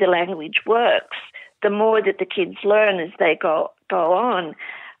the way the language works, the more that the kids learn as they go on,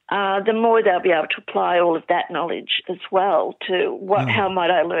 the more they'll be able to apply all of that knowledge as well to how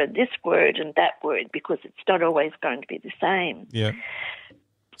might I learn this word and that word, because it's not always going to be the same. Yeah.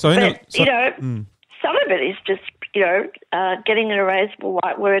 Some of it is just, getting an erasable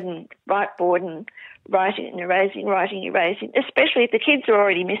whiteboard and writing and erasing, especially if the kids are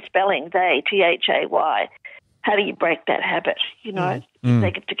already misspelling they, T-H-A-Y. How do you break that habit,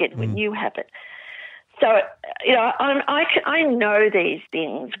 They get to get into a new habit. So, I know these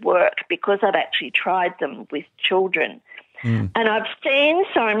things work because I've actually tried them with children. And I've seen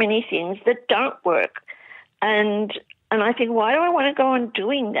so many things that don't work. And I think, why do I want to go on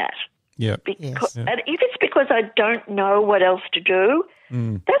doing that? Yeah. And if it's because I don't know what else to do,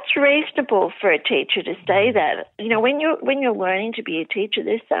 that's reasonable for a teacher to say that. When you're learning to be a teacher,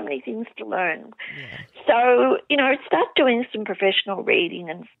 there's so many things to learn. Yeah. So, start doing some professional reading,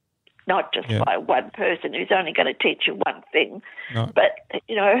 and not just by one person who's only going to teach you one thing, but,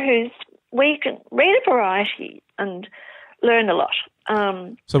 where you can read a variety and learn a lot.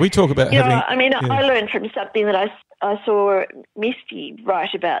 So we talk about I learned from something that I saw Misty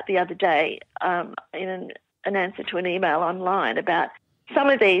write about the other day in an answer to an email online about some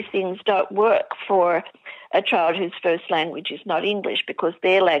of these things don't work for a child whose first language is not English because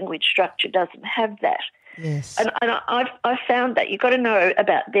their language structure doesn't have that. Yes. And I've found that you've got to know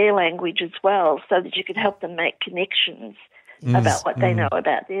about their language as well so that you can help them make connections about what they know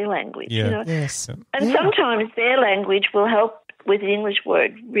about their language. Yeah. Yes. And sometimes their language will help with an English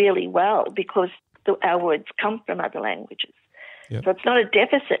word really well because our words come from other languages. Yep. So it's not a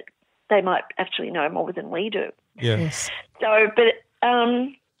deficit. They might actually know more than we do. Yeah. Yes. So, but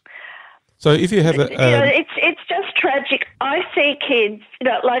so if you have it's just tragic. I see kids,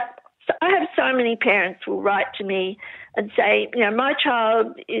 I have so many parents will write to me and say, my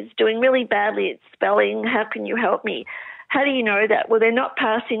child is doing really badly at spelling. How can you help me? How do you know that? Well, they're not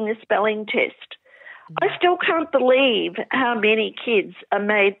passing the spelling test. I still can't believe how many kids are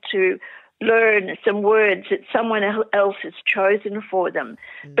made to learn some words that someone else has chosen for them,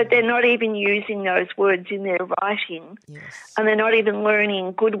 but they're not even using those words in their writing, and they're not even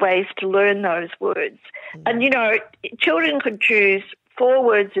learning good ways to learn those words. And, children could choose 4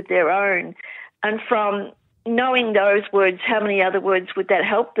 words of their own, and from knowing those words, how many other words would that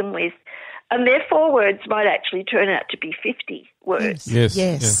help them with? And their 4 words might actually turn out to be 50 words.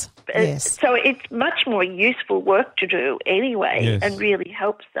 Yes. So it's much more useful work to do anyway and really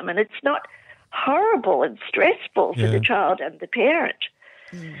helps them. And it's not horrible and stressful for the child and the parent.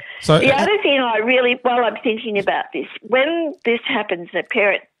 So the other thing while I'm thinking about this, when this happens, a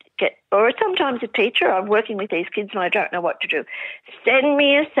parent or sometimes a teacher, I'm working with these kids and I don't know what to do, send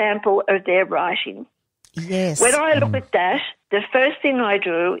me a sample of their writing. Yes. When I look at that, the first thing I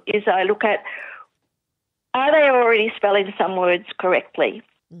do is I look at, are they already spelling some words correctly?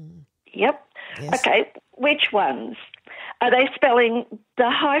 Yep. Yes. Okay, which ones? Are they spelling the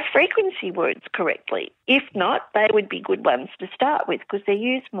high-frequency words correctly? If not, they would be good ones to start with because they're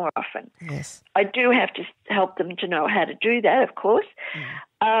used more often. Yes. I do have to help them to know how to do that, of course.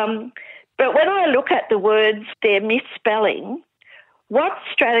 But when I look at the words they're misspelling, what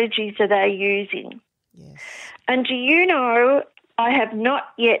strategies are they using? Yes. And do you know, I have not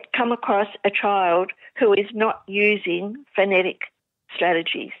yet come across a child who is not using phonetic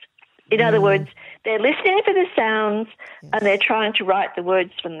strategies. In other words, they're listening for the sounds and they're trying to write the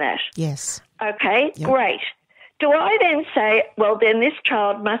words from that. Yes. Okay, great. Do I then say, well, then this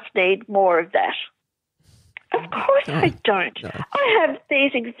child must need more of that? Of course I don't. No. I have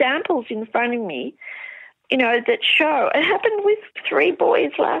these examples in front of me, that show. It happened with 3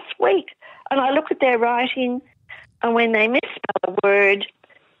 boys last week. And I look at their writing, and when they misspell a word,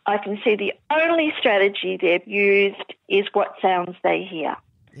 I can see the only strategy they've used is what sounds they hear.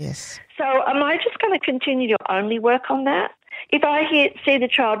 Yes. So am I just going to continue to only work on that? If I see the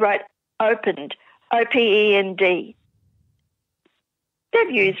child write opened, O-P-E-N-D,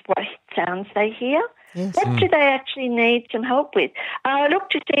 they've used what sounds they hear. Yes. What do they actually need some help with? I look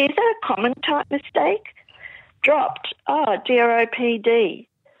to see, is that a common type mistake? Dropped, D-R-O-P-D.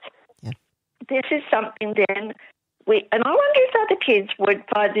 Yep. This is something then, and I wonder if other kids would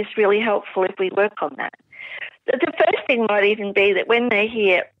find this really helpful if we work on that. The first thing might even be that when they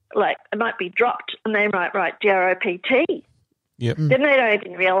hear, like, it might be dropped and they might write D-R-O-P-T. Yep. Then they don't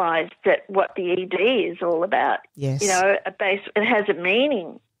even realise that what the ED is all about. Yes. It has a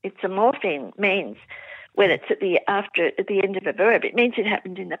meaning. It's a morpheme, means when it's at the end of a verb. It means it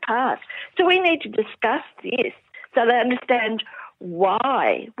happened in the past. So we need to discuss this so they understand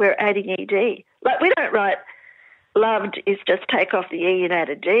why we're adding ED. Like, we don't write loved is just take off the E and add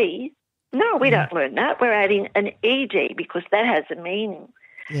a D. No, we don't learn that. We're adding an ED because that has a meaning.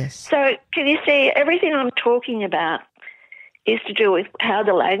 Yes. So can you see, everything I'm talking about is to do with how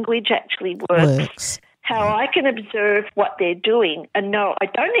the language actually works. How I can observe what they're doing and know I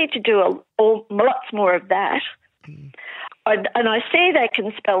don't need to do lots more of that. And I see they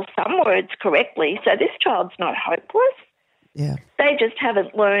can spell some words correctly, so this child's not hopeless. Yeah. They just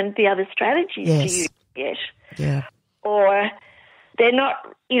haven't learned the other strategies to use yet. Yeah. Or they're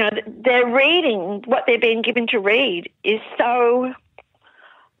not, they're reading, what they're being given to read is so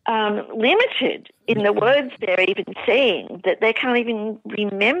limited in the words they're even seeing that they can't even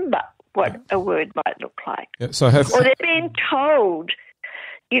remember what a word might look like. Yeah, or they're being told,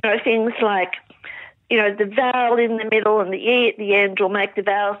 things like, the vowel in the middle and the E at the end will make the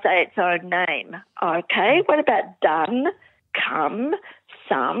vowel say its own name. Okay, what about done, come,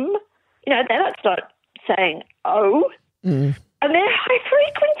 some? That's not saying oh. And they're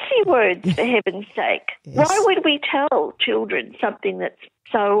high-frequency words, for heaven's sake. Yes. Why would we tell children something that's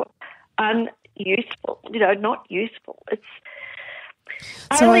so unuseful, not useful?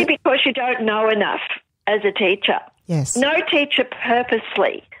 It's only because you don't know enough as a teacher. Yes. No teacher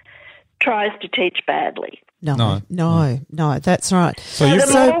purposely tries to teach badly. No, that's right. So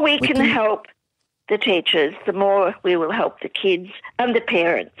the more we can help the teachers, the more we will help the kids and the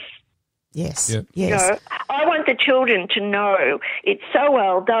parents. Yes, yep. Yes. I want the children to know it so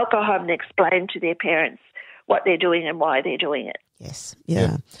well they'll go home and explain to their parents what they're doing and why they're doing it. Yes,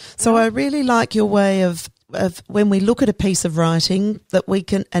 yeah. So I really like your way of when we look at a piece of writing that we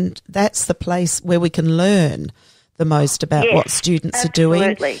can, and that's the place where we can learn the most about what students are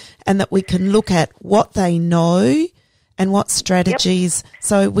doing, and that we can look at what they know and what strategies. Yep.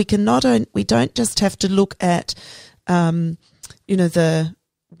 So we can we don't just have to look at,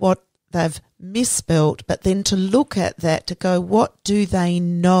 what they've misspelt, but then to look at that to go, what do they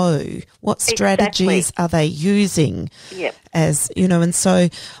know? What strategies are they using? Yep. And so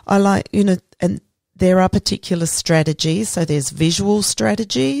I like, and there are particular strategies. So there's visual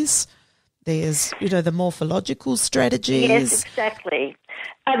strategies. There's, the morphological strategies. Yes, exactly.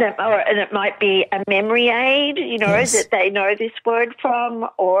 And it might be a memory aid, that they know this word from,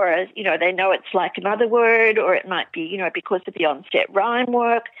 or, they know it's like another word, or it might be, because of the onset rhyme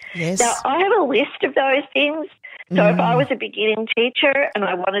work. Yes. Now, I have a list of those things. So if I was a beginning teacher and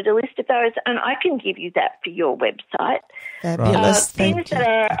I wanted a list of those, and I can give you that for your website. Fabulous. Things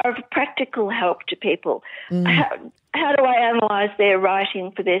that are of practical help to people. How do I analyse their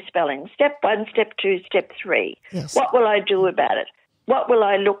writing for their spelling? Step 1, Step 2, Step 3. Yes. What will I do about it? What will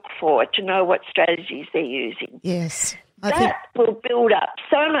I look for to know what strategies they're using? Yes. That will build up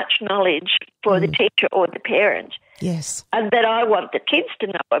so much knowledge for the teacher or the parent. Yes. And that I want the kids to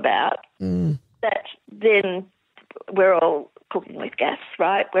know about, that then we're all cooking with gas,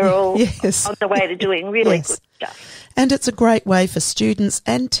 right? We're all on the way to doing really good stuff. And it's a great way for students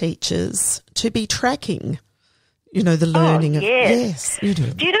and teachers to be tracking, the learning of... Yes, you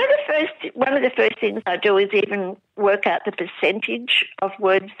do. Do you know one of the first things I do is even work out the percentage of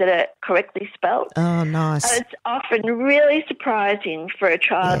words that are correctly spelled. Oh, nice. And it's often really surprising for a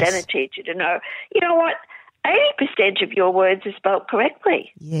child and a teacher to know, you know what, 80% of your words are spelled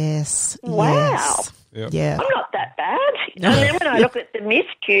correctly. Yes. Wow. Yes. Yep. Yeah. I'm not that bad. And then when I look at the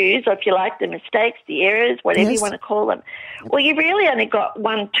miscues, or if you like, the mistakes, the errors, whatever you want to call them, well, you really only got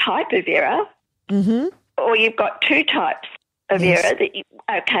one type of error, or you've got two types of error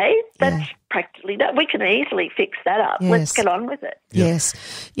that's practically that. We can easily fix that up. Yes. Let's get on with it.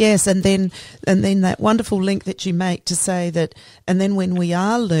 Yes, and then that wonderful link that you make to say that, and then when we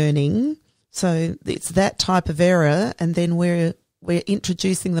are learning, so it's that type of error, and then we're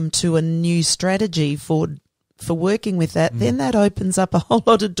introducing them to a new strategy for working with that, then that opens up a whole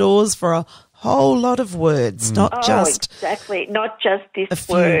lot of doors for a whole lot of words, not just this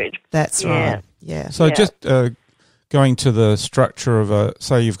word. That's right. Yeah. So just going to the structure of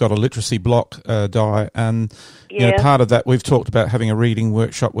say you've got a literacy block, Di, and part of that we've talked about having a reading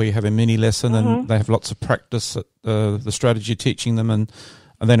workshop where you have a mini lesson and they have lots of practice at the strategy teaching them, and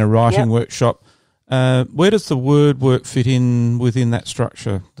then a writing workshop. Where does the word work fit in within that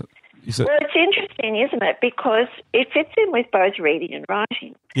structure? Well, it's interesting, isn't it? Because it fits in with both reading and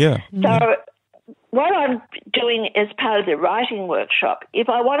writing. Yeah. So what I'm doing as part of the writing workshop, if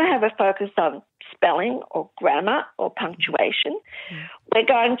I want to have a focus on spelling or grammar or punctuation, we're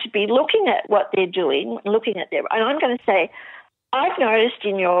going to be looking at what they're doing, and I'm going to say, I've noticed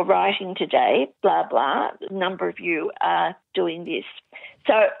in your writing today, blah, blah, a number of you are doing this.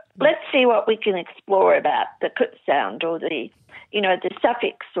 So let's see what we can explore about the kut sound or the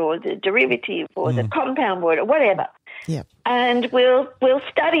suffix or the derivative or the compound word or whatever. Yeah. And we'll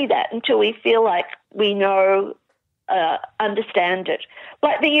study that until we feel like we know, understand it.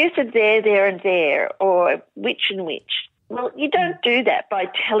 Like the use of there, and there, or which and which. Well, you don't do that by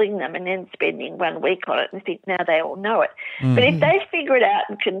telling them and then spending 1 week on it and think now they all know it. But if they figure it out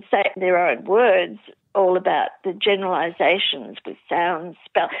and can say it in their own words, all about the generalizations with sounds,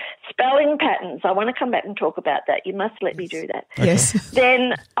 spelling patterns. I want to come back and talk about that. You must let me do that. Yes.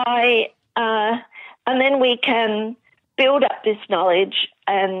 Then and then we can build up this knowledge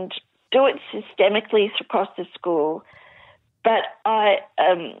and do it systemically across the school. But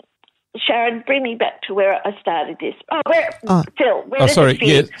Sharon, bring me back to where I started this. Phil, where does it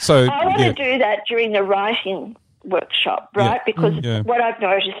fit? I want to do that during the writing workshop, right? Because what I've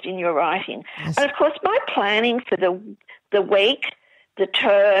noticed in your writing. Yes. And, of course, my planning for the week, the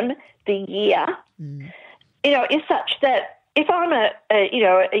term, the year, is such that if I'm a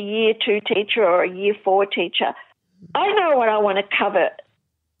year 2 teacher or a year 4 teacher, I know what I want to cover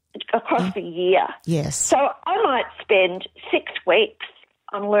across the year. Yes. So I might spend 6 weeks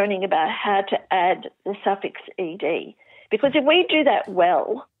on learning about how to add the suffix ed, because if we do that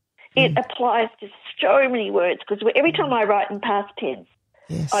well, it applies to so many words, because every time I write in past tense,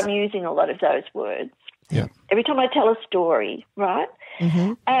 I'm using a lot of those words. Yeah. Every time I tell a story, right?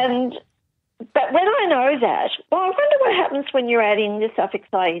 But when I know that, well, I wonder what happens when you're adding the suffix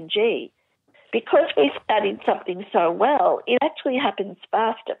ing. Because we studied something so well, it actually happens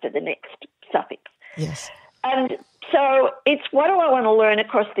faster for the next suffix. Yes. And so it's what do I want to learn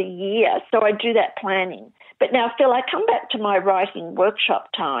across the year? So I do that planning. But now, Phil, I come back to my writing workshop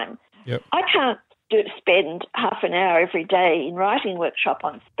time. Yep. I can't spend half an hour every day in writing workshop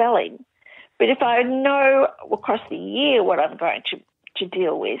on spelling. But if I know across the year what I'm going to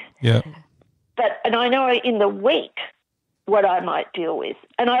deal with, and I know in the week what I might deal with.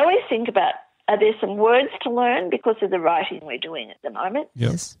 And I always think about, are there some words to learn because of the writing we're doing at the moment?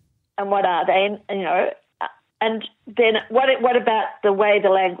 Yes. And what are they? And then what about the way the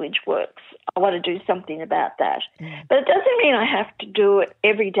language works? I want to do something about that. But it doesn't mean I have to do it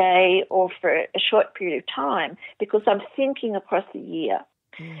every day or for a short period of time, because I'm thinking across the year.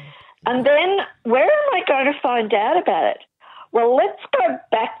 And then where am I going to find out about it? Well, let's go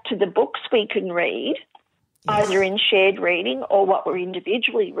back to the books we can read, either in shared reading or what we're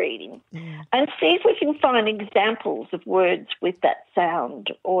individually reading, and see if we can find examples of words with that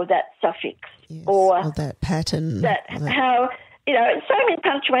sound or that suffix or that pattern. How, same in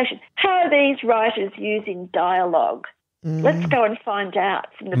punctuation. How are these writers using dialogue? Let's go and find out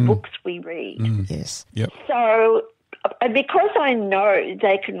from the books we read. Yes. Yep. So, and because I know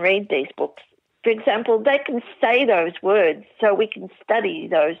they can read these books, for example, they can say those words so we can study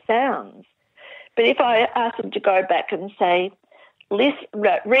those sounds. But if I ask them to go back and say,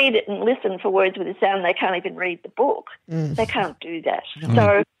 read it and listen for words with a sound, they can't even read the book. They can't do that.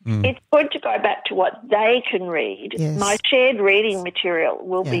 So it's good to go back to what they can read. Yes. My shared reading material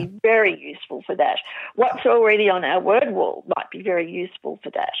will be very useful for that. What's already on our word wall might be very useful for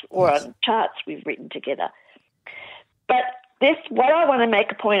that, or on charts we've written together. But what I want to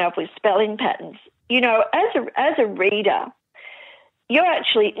make a point of with spelling patterns, as a reader, you're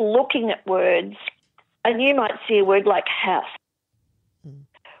actually looking at words and you might see a word like house.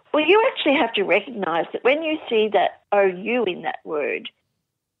 Well, you actually have to recognise that when you see that OU in that word,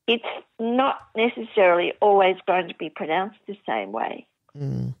 it's not necessarily always going to be pronounced the same way.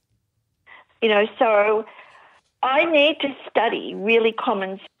 So I need to study really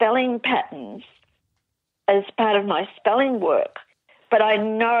common spelling patterns as part of my spelling work, but I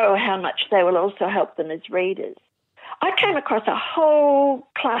know how much they will also help them as readers. I came across a whole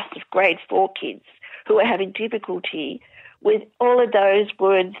class of grade 4 kids who were having difficulty with all of those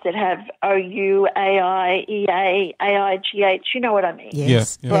words that have OU, AI, EA, AIGH, you know what I mean?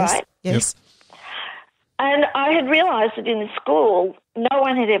 Yes. Right? Yes. And I had realised that in the school, no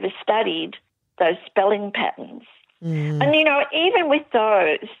one had ever studied those spelling patterns. And, even with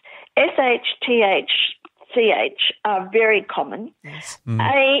those, SH, TH, CH are very common. Yes.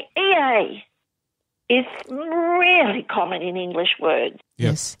 EA is really common in English words.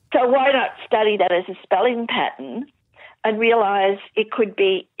 Yes. So why not study that as a spelling pattern and realise it could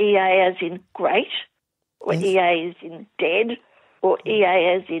be EA as in great, or EA as in dead, or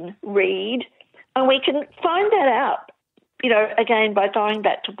EA as in read. And we can find that out, again, by going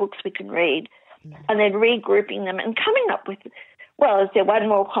back to books we can read and then regrouping them and coming up with, is there one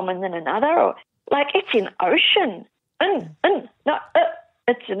more common than another? Or like it's in ocean. Not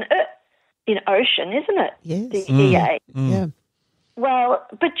it's an in ocean, isn't it? Yes. The EA. Yeah. Well,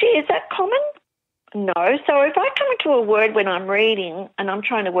 but gee, is that common? No. So if I come into a word when I'm reading and I'm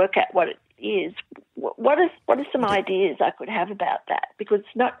trying to work out what it is, what are some ideas I could have about that? Because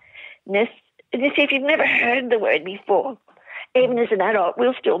it's not necessary. If you've never heard the word before, even as an adult,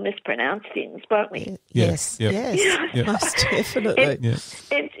 we'll still mispronounce things, won't we? Yes. Most definitely.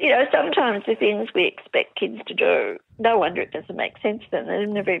 It's, sometimes the things we expect kids to do, no wonder it doesn't make sense to them. They've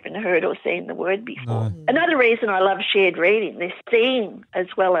never even heard or seen the word before. No. Another reason I love shared reading, they're seeing as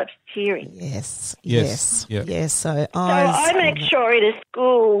well as hearing. Yes. So I make sure in a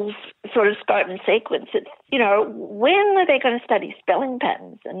school's sort of scope and sequence, it's, when are they going to study spelling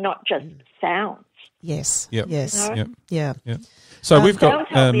patterns and not just sounds? Yes. Yep. Yes. Yep. Yeah. Yep. So we've got sounds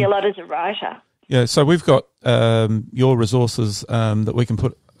help me a lot as a writer. Yeah. So we've got your resources that we can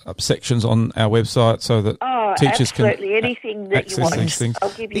put up sections on our website so that teachers absolutely. can anything that access you want. these things.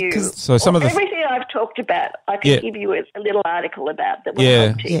 I'll give you everything I've talked about. I can give you a little article about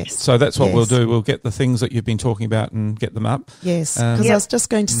that. Yes. So that's what we'll do. We'll get the things that you've been talking about and get them up. Yes. Because I was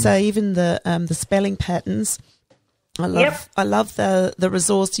just going to say, even the spelling patterns. I love the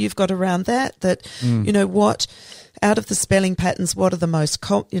resource you've got around that. What out of the spelling patterns, what are the most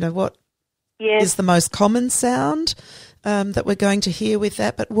is the most common sound that we're going to hear with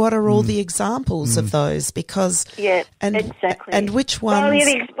that? But what are all the examples of those? Because exactly. And which ones?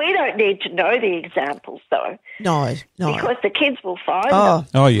 Well, we don't need to know the examples though. No. Because the kids will find them.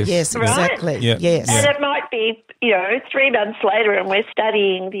 Oh yes. Yes, right? exactly. Yeah. Yes. And it might be 3 months later and we're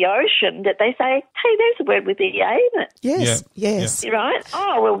studying the ocean that they say, hey, there's a word with EA in it. Yes. Yeah. Yes. Right?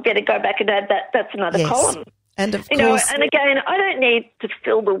 Oh, we'll better go back and add that. That's another column. And of course, and again, I don't need to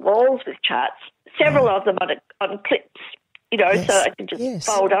fill the walls with charts. Several of them on clips, so I can just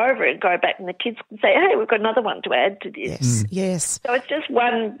fold over and go back and the kids can say, hey, we've got another one to add to this. Yes. So it's just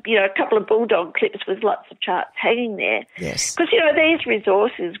one, a couple of bulldog clips with lots of charts hanging there. Yes. Because, these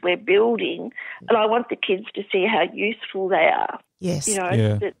resources we're building, and I want the kids to see how useful they are. Yes.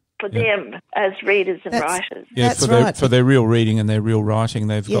 For them as readers and writers. Yeah, that's for their real reading and their real writing,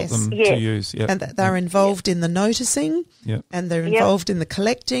 they've got them to use. Yep. And they're involved in the noticing, and they're involved in the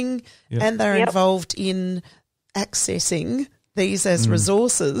collecting, and they're involved in accessing these as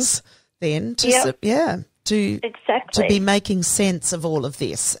resources then to be making sense of all of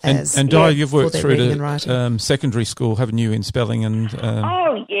this. And Di, you've worked through to secondary school, haven't you, in spelling and...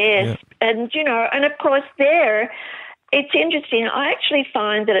 oh, yes. Yeah. And of course there... It's interesting. I actually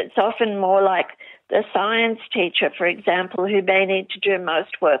find that it's often more like the science teacher, for example, who may need to do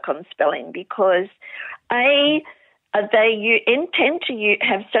most work on spelling because, they intend to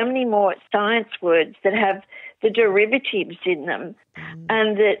have so many more science words that have the derivatives in them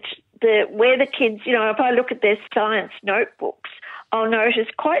and that where the kids, if I look at their science notebooks, I'll notice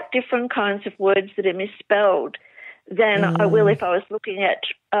quite different kinds of words that are misspelled than I will if I was looking at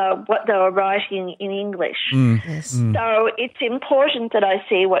what they were writing in English. Yes. So it's important that I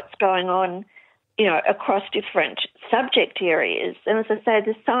see what's going on, across different subject areas. And as I say,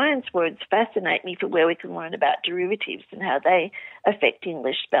 the science words fascinate me for where we can learn about derivatives and how they affect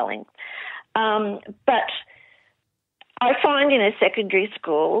English spelling. But I find in a secondary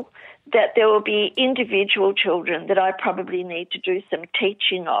school that there will be individual children that I probably need to do some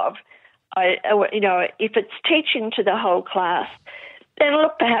teaching of. If it's teaching to the whole class, then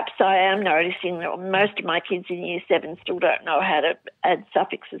look, perhaps I am noticing that most of my kids in Year 7 still don't know how to add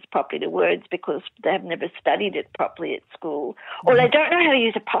suffixes properly to words because they have never studied it properly at school, or they don't know how to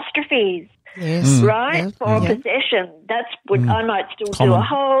use apostrophes. Yes. Right? For possession. That's what I might still do a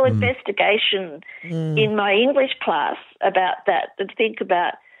whole investigation in my English class about that and think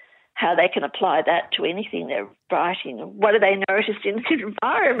about how they can apply that to anything they're writing. What do they notice in the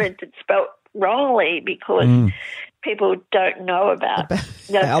environment that's spelt wrongly because people don't know about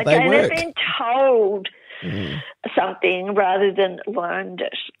how they work. They've been told something rather than learned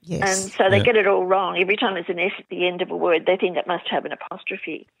it. Yes. And so they get it all wrong. Every time there's an S at the end of a word, they think it must have an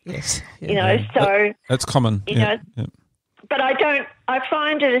apostrophe. Yes. So... That's common. But I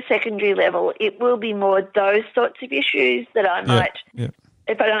find at a secondary level it will be more those sorts of issues that I might...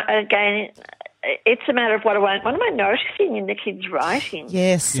 If I don't, again, it's a matter of what am I noticing in the kids' writing?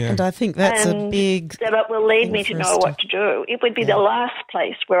 Yes, and I think that's a big... That will lead me to know what to do. It would be the last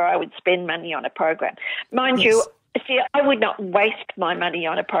place where I would spend money on a program. Mind you, see, I would not waste my money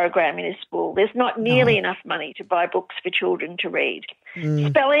on a program in a school. There's not nearly enough money to buy books for children to read.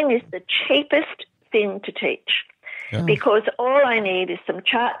 Spelling is the cheapest thing to teach because all I need is some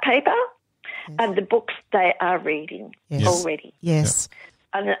chart paper and the books they are reading already. Yes.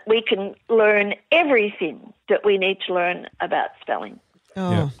 And we can learn everything that we need to learn about spelling.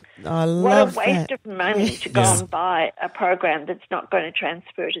 Oh, I love that. What a waste of money to go and buy a program that's not going to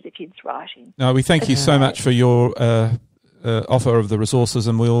transfer to the kids' writing. No, we thank you so much for your offer of the resources,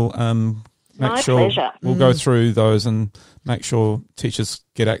 and we'll make sure pleasure. We'll go through those and make sure teachers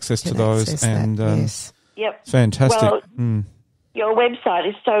get access to those. And fantastic. Well, your website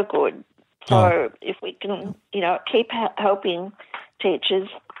is so good. So if we can, keep helping teachers,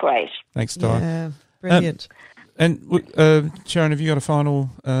 great. Thanks, Di. Yeah, brilliant. And Sharon, have you got a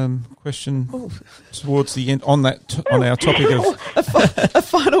final question towards the end on our topic of a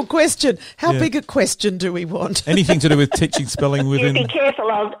final question? How big a question do we want? Anything to do with teaching spelling within? You be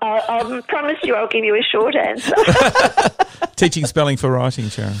careful. I'll promise you I'll give you a short answer. Teaching spelling for writing,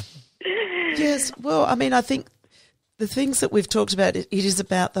 Sharon. Yes. Well, I mean, I think the things that we've talked about, it is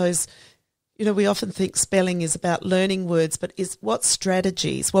about those. We often think spelling is about learning words, but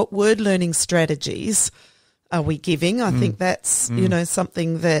what word learning strategies are we giving? I think that's,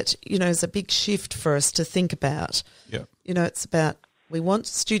 something that, is a big shift for us to think about. Yeah. It's about, we want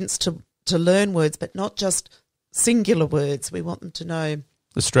students to learn words, but not just singular words. We want them to know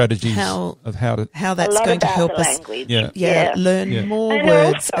the strategies how that's going to help us learn more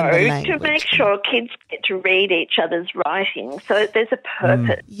words and the language. To make sure kids get to read each other's writing so that there's a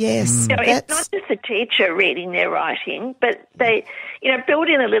purpose. Yes. It's not just the teacher reading their writing, but they, build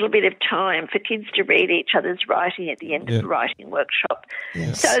in a little bit of time for kids to read each other's writing at the end of the writing workshop.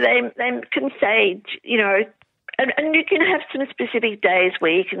 Yes. So they can say, and you can have some specific days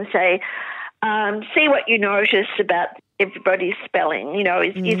where you can say, see what you notice about everybody's spelling.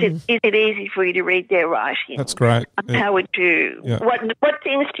 Is it easy for you to read their writing? That's great. How would you? Yeah. What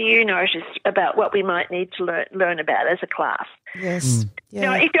things do you notice about what we might need to learn about as a class? Yes.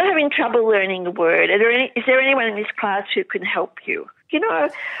 Yeah. If you're having trouble learning a word, is there anyone in this class who can help you?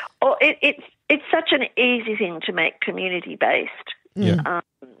 Or it's such an easy thing to make community based. Yeah.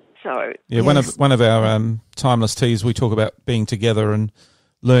 Yes. One of our timeless teas, we talk about being together and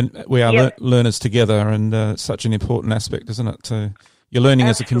we are learners together, and it's such an important aspect, isn't it? You're learning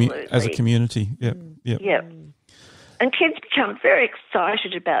as a community. Yeah. And kids become very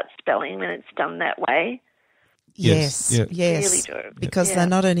excited about spelling when it's done that way. Yes. Really do. Because they're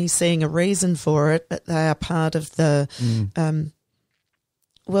not only seeing a reason for it, but they are part of the.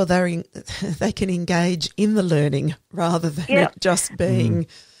 They can engage in the learning rather than it just being.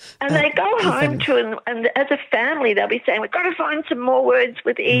 And they go home and as a family they'll be saying, we've got to find some more words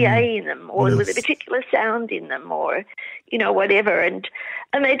with EA in them or with a particular sound in them or, whatever. And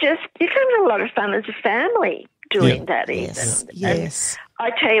they just, you're having a lot of fun as a family doing that even. Yes.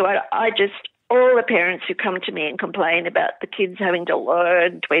 And I tell you what, all the parents who come to me and complain about the kids having to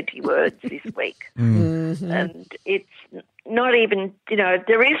learn 20 words this week. And it's not even,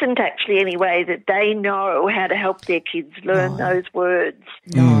 there isn't actually any way that they know how to help their kids learn those words.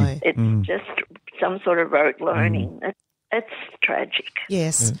 No. It's just some sort of rote learning. It's tragic.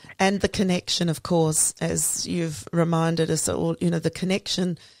 Yes, and the connection, of course, as you've reminded us all, the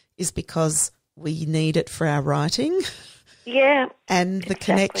connection is because we need it for our writing. Yeah. And the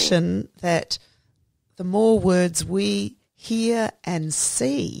connection that the more words we hear and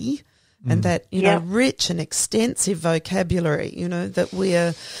see, and that, rich and extensive vocabulary, that we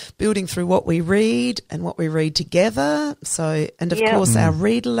are building through what we read and what we read together. So, and of course our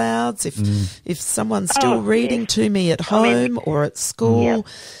read alouds, if someone's still reading to me at home or at school,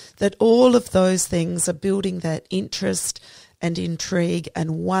 that all of those things are building that interest and intrigue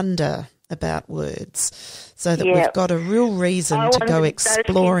and wonder about words, so that we've got a real reason to go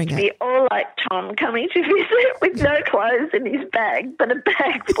exploring it. Be all like Tom coming to visit with no clothes in his bag, but a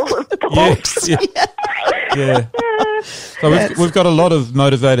bag full of books. So we've got a lot of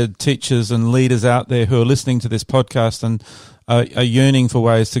motivated teachers and leaders out there who are listening to this podcast and are yearning for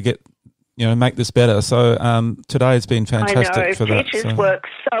ways to get, make this better. So today has been fantastic for that. Teachers work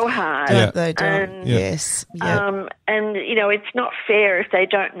so hard. Don't they? And, yes. And, it's not fair if they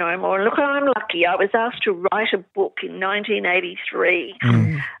don't know more. Look, I'm lucky. I was asked to write a book in 1983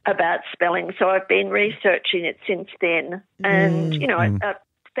 about spelling, so I've been researching it since then. And,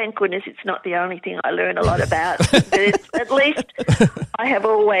 thank goodness it's not the only thing I learn a lot about. But at least I have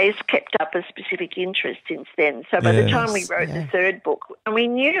always kept up a specific interest since then. So by the time we wrote the third book, and we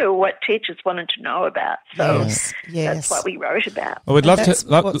knew what teachers wanted to know about. So that's what we wrote about. Well, we'd love to.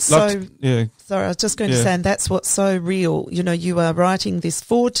 Sorry, I was just going to say, and that's what's so real. You are writing this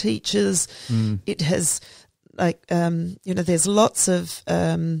for teachers. It has, there's lots of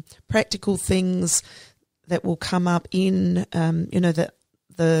practical things that will come up in,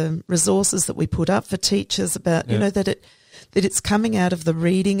 the resources that we put up for teachers about, that it's coming out of the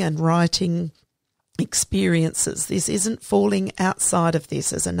reading and writing experiences. This isn't falling outside of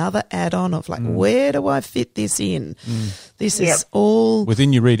this as another add-on of where do I fit this in? This is all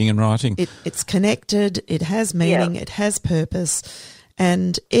within your reading and writing. It's connected. It has meaning. It has purpose.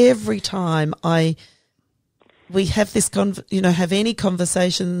 And every time we have this, have any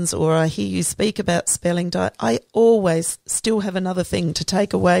conversations, or I hear you speak about spelling, I always still have another thing to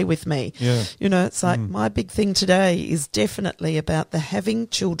take away with me. Yeah. It's like my big thing today is definitely about the having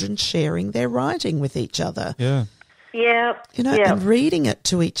children sharing their writing with each other. Yeah. Yeah. And reading it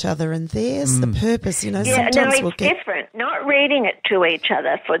to each other, and there's the purpose. Sometimes it's different. Not reading it to each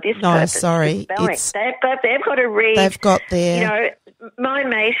other for this purpose. No, sorry. They've got to read. They've got their. My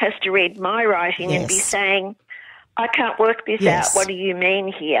mate has to read my writing and be saying, I can't work this out. What do you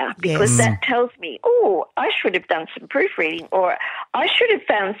mean here? Because that tells me, I should have done some proofreading, or I should have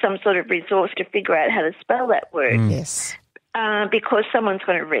found some sort of resource to figure out how to spell that word. Yes. Because someone's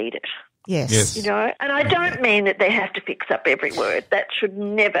going to read it. Yes. And I don't mean that they have to fix up every word. That should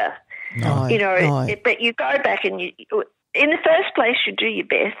never. No. But you go back and in the first place, you do your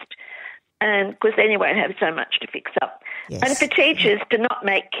best, and because then you won't have so much to fix up. Yes. And for teachers to not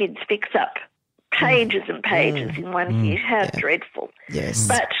make kids fix up pages and pages in one year, how dreadful. Yes.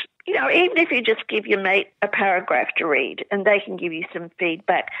 But, even if you just give your mate a paragraph to read and they can give you some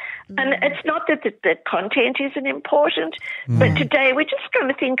feedback. And it's not that the content isn't important, but today we're just going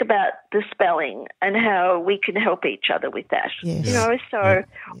to think about the spelling and how we can help each other with that. Yes.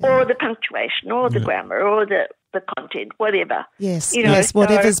 Or the punctuation, or the grammar, or the content, whatever. Yes,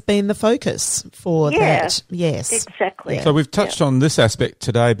 whatever's been the focus for that. Yes. Exactly. So we've touched on this aspect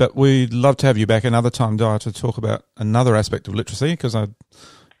today, but we'd love to have you back another time, Di, to talk about another aspect of literacy, because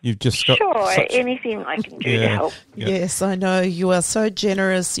you've just got anything I can do to help. Yes, I know. You are so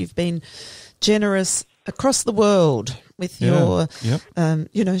generous. You've been generous across the world with your,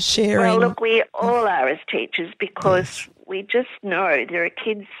 sharing. Well, look, we all are as teachers, because we just know there are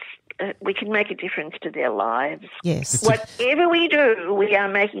kids. We can make a difference to their lives. Yes. Whatever we do, we are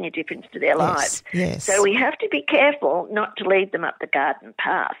making a difference to their lives. Yes. So we have to be careful not to lead them up the garden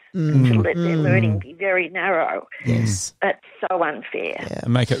path, to let their learning be very narrow. Yes. That's so unfair. Yeah.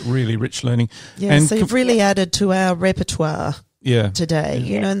 and make it really rich learning. Yeah, and so you've really added to our repertoire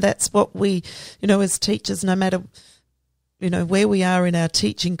today, and that's what we, as teachers, no matter, where we are in our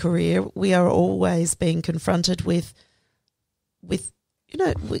teaching career, we are always being confronted with we've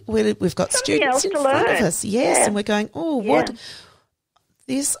got something students in front of us, and we're going, what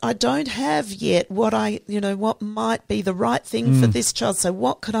this I don't have yet. What what might be the right thing for this child? So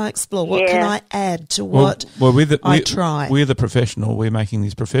what can I explore? What can I add to what I try? We're the professional. We're making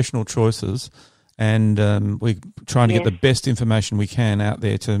these professional choices, and we're trying to get the best information we can out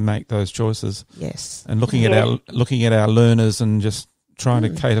there to make those choices. Yes, and looking at our learners and just trying to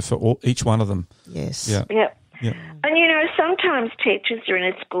cater for each one of them. Yes. Yeah. Yeah. And, sometimes teachers are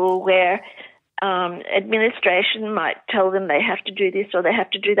in a school where administration might tell them they have to do this or they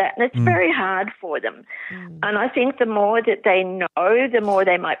have to do that, and it's very hard for them. And I think the more that they know, the more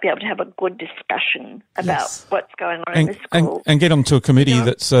they might be able to have a good discussion about what's going on in the school. And get onto a committee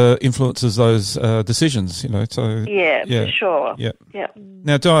that influences those decisions, So, for sure. Yeah.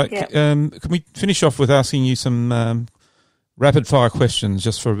 Now, Di, can we finish off with asking you some rapid-fire questions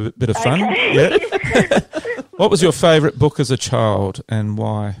just for a bit of fun? Okay. Yeah. What was your favourite book as a child and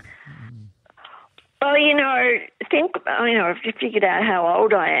why? Well, I've figured out how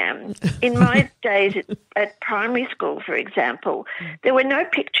old I am. In my days at primary school, for example, there were no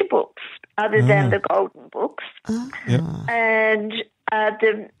picture books other than the golden books. And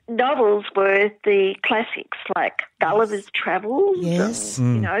the novels were the classics like Gulliver's Travels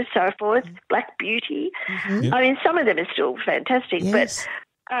and, so forth, Black Beauty. I mean, some of them are still fantastic, but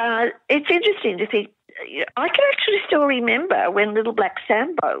it's interesting to think. I can actually still remember when Little Black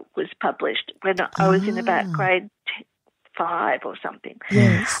Sambo was published when I was in about grade 5 or something.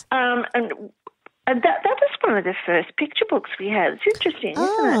 Yes. And that was one of the first picture books we had. It's interesting, isn't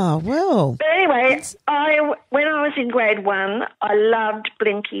it? Oh, well. But anyway, when I was in grade 1, I loved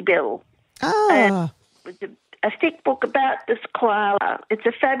Blinky Bill. And it was a thick book about this koala. It's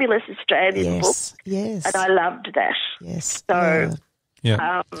a fabulous Australian book. Yes. And I loved that. Yes. So...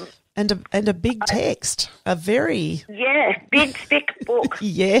 And a big text, a very... Yeah, big, thick book.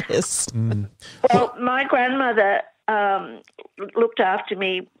 Yes. Well, my grandmother looked after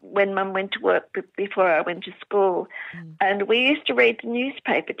me when Mum went to work before I went to school, and we used to read the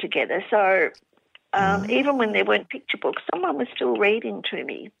newspaper together. So even when there weren't picture books, someone was still reading to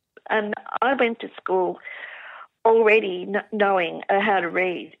me. And I went to school already knowing how to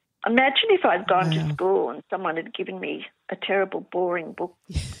read. Imagine if I'd gone to school and someone had given me a terrible, boring book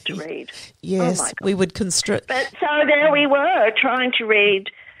to read. Yes, oh my God. We would construct. But so there we were trying to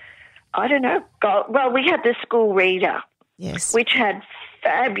read, I don't know, well, we had the school reader, which had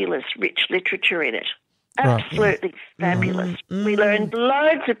fabulous, rich literature in it. Absolutely fabulous. We learned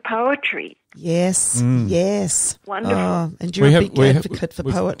loads of poetry. Yes, yes. Wonderful. Oh, and you're a big advocate for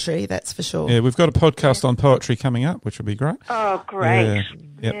poetry, that's for sure. Yeah, we've got a podcast on poetry coming up, which will be great. Oh, great.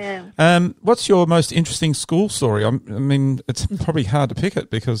 Yeah. What's your most interesting school story? I mean, it's probably hard to pick it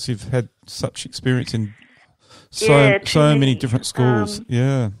because you've had such experience in so many different schools.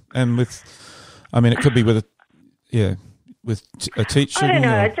 And it could be with a teacher. I don't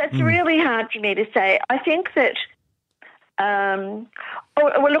know. It's really hard for me to say. I think that, I've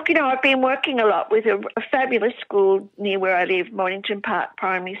been working a lot with a fabulous school near where I live, Mornington Park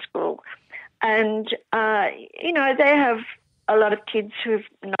Primary School. And, they have a lot of kids who've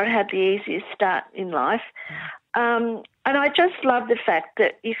not had the easiest start in life. And I just love the fact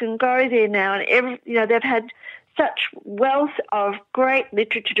that you can go there now and, they've had such wealth of great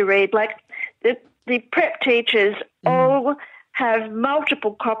literature to read. Like the prep teachers all have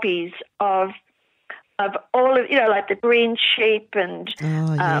multiple copies of all of, like the Green Sheep and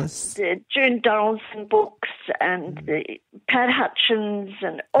the June Donaldson books and the Pat Hutchins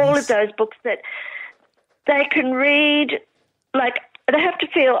and all of those books that they can read. Like, they have to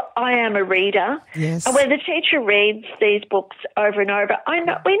feel I am a reader. Yes. And when the teacher reads these books over and over,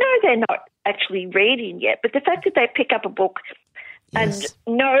 we know they're not actually reading yet, but the fact that they pick up a book and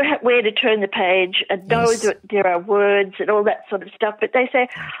know where to turn the page and know that there are words and all that sort of stuff, but they say,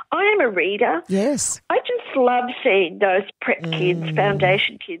 I am a reader. Yes. I just love seeing those prep kids,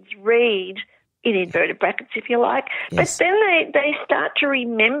 foundation kids, read in inverted brackets, if you like. Yes. But then they start to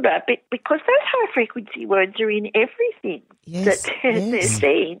remember, because those high-frequency words are in everything that they're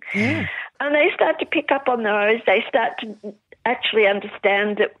seeing. Yeah. And they start to pick up on those. They start to actually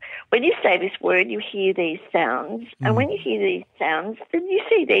understand that when you say this word, you hear these sounds. And when you hear these sounds, then you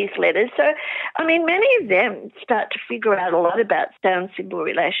see these letters. So, I mean, many of them start to figure out a lot about sound-symbol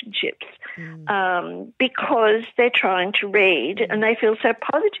relationships because they're trying to read and they feel so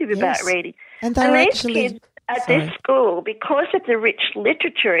positive about reading. And these kids at this school, because of the rich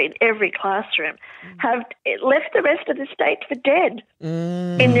literature in every classroom, have left the rest of the state for dead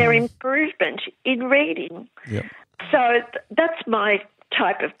in their improvement in reading. Yep. So that's my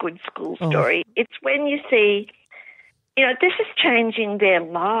type of good school story. It's when you see, this is changing their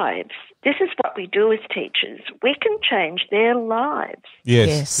lives. This is what we do as teachers. We can change their lives.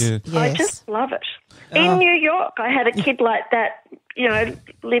 Yes. I just love it. In New York, I had a kid like that,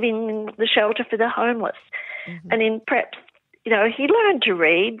 living in the shelter for the homeless. And in preps, he learned to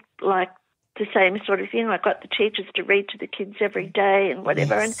read, like the same sort of thing. I got the teachers to read to the kids every day and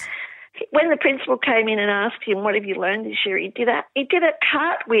whatever. Yes. And when the principal came in and asked him, what have you learned this year? He did a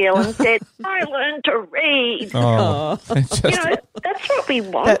cartwheel and said, I learned to read. Oh, That's what we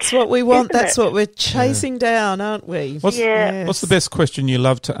want. That's what we want. Isn't That's it? what we're chasing down, aren't we? What's Yes. the best question you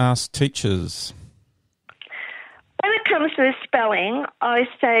love to ask teachers? When it comes to the spelling, I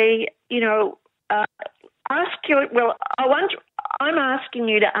say, I'm asking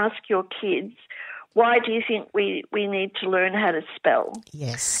you to ask your kids, why do you think we need to learn how to spell?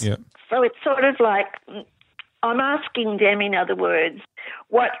 Yes. Yeah. So it's sort of like I'm asking them, in other words,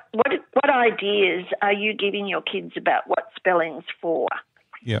 what ideas are you giving your kids about what spelling's for?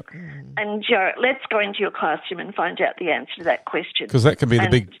 Yeah. And let's go into your classroom and find out the answer to that question. Because that can be the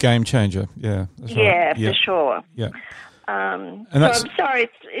big game changer. Yeah. That's right. Yeah, for sure. Yeah. And And that's, so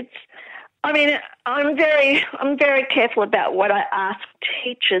I'm sorry. I'm very careful about what I ask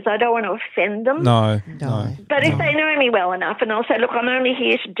teachers. I don't want to offend them. no. But if they know me well enough, and I'll say, look, I'm only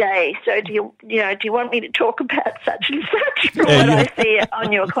here today, so do you want me to talk about such and such from what I see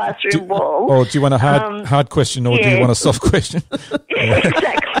on your classroom wall? Or do you want a hard question, or do you want a soft question?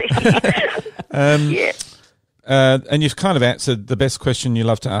 Exactly. Yeah. And you've kind of answered the best question you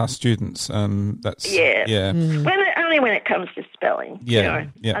love to ask students. That's Yeah. Only when it comes to spelling. Yeah.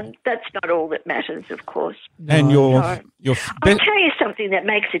 And that's not all that matters, of course. And your I'll tell you something that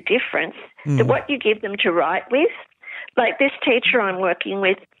makes a difference, that what you give them to write with. Like this teacher I'm working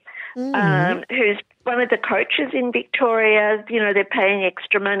with, who's one of the coaches in Victoria, they're paying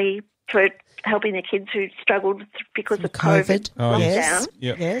extra money for helping the kids who struggled because of COVID lockdown.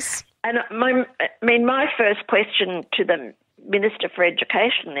 Yes. And my first question to the Minister for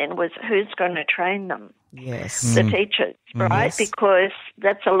Education then was, who's going to train them? Yes. The teachers, right? Yes. Because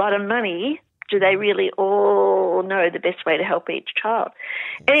that's a lot of money. Do they really all know the best way to help each child?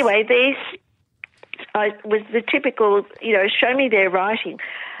 Yes. Anyway, was the typical, show me their writing.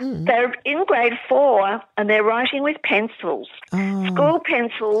 They're in grade 4 and they're writing with pencils. Oh. School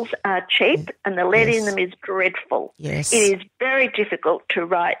pencils are cheap and the lead in them is dreadful. Yes. It is very difficult to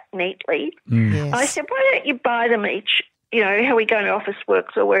write neatly. Yes. I said, why don't you buy them each, how we go to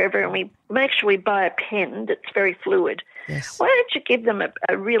Officeworks or wherever, and we make sure we buy a pen that's very fluid. Yes. Why don't you give them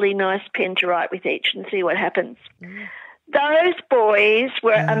a really nice pen to write with each and see what happens? Those boys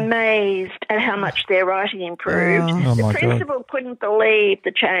were amazed at how much their writing improved. Oh, the my principal couldn't believe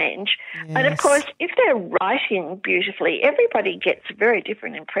the change. Yes. And, of course, if they're writing beautifully, everybody gets a very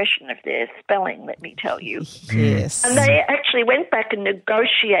different impression of their spelling, let me tell you. Yes. And they actually went back and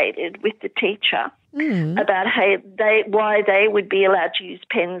negotiated with the teacher about why they would be allowed to use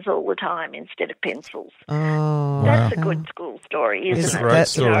pens all the time instead of pencils. Oh, That's a good school story, isn't it? Great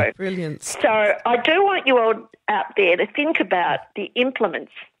story. Brilliant. So I do want you all out there to think about the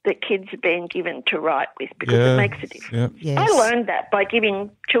implements that kids are being given to write with, because it makes a difference. Yeah. Yes. I learned that by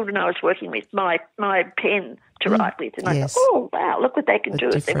giving children I was working with my pen to write with, and I thought, oh, wow, look what they can do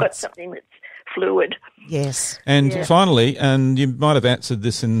if they've got something that's fluid. Yes. And finally, and you might have answered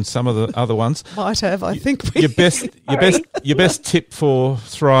this in some of the other ones. Might have. I think we. Your best tip for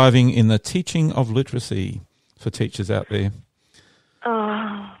thriving in the teaching of literacy for teachers out there.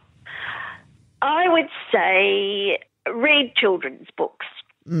 I would say read children's books.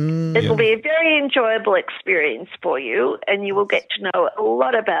 It will be a very enjoyable experience for you, and you will get to know a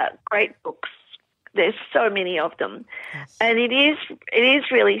lot about great books. There's so many of them. Yes. And it is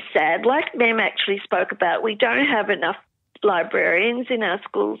really sad. Like Mem actually spoke about, we don't have enough librarians in our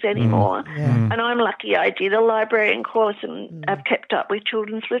schools anymore. And I'm lucky I did a librarian course and I've kept up with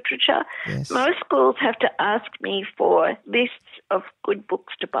children's literature. Yes. Most schools have to ask me for lists of good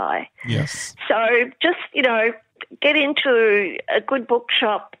books to buy. Yes. So just, get into a good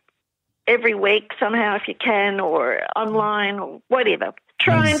bookshop every week somehow if you can, or online or whatever.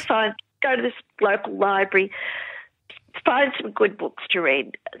 Try and go to this local library, find some good books to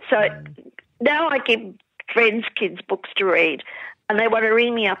read. So now I give friends' kids books to read, and they want to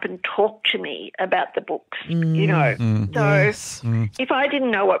ring me up and talk to me about the books, So if I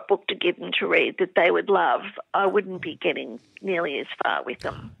didn't know what book to give them to read that they would love, I wouldn't be getting nearly as far with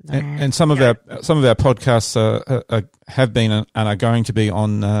them. And some of our podcasts have been and are going to be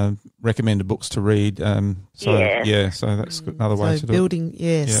on recommended books to read. So that's another way to do building,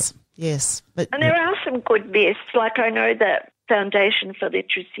 yes. Yes. And there are some good lists. Like I know that Foundation for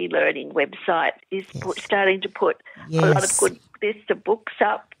Literacy Learning website is starting to put a lot of good lists of books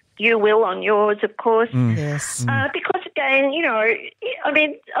up. You will on yours, of course. Yes. Because, again,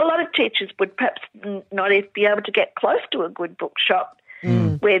 a lot of teachers would perhaps not be able to get close to a good bookshop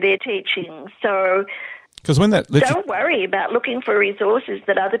where they're teaching. So don't worry about looking for resources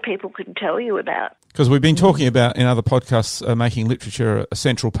that other people can tell you about. Because we've been talking about in other podcasts making literature a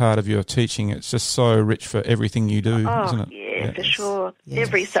central part of your teaching. It's just so rich for everything you do, isn't it? Yeah, for sure. Yes.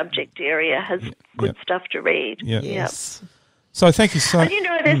 Every subject area has good stuff to read. Yeah. Yes. So thank you so much. And, you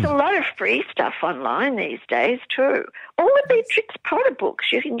know, there's a lot of free stuff online these days too. All the Beatrix Potter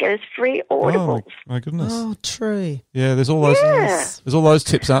books you can get as free audibles. Oh, my goodness. Oh, true. Yeah, there's all those. Yeah. There's all those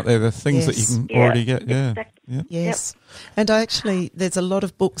tips out there. The things that you can already get. Yeah. Exactly. Yeah. Yes. And there's a lot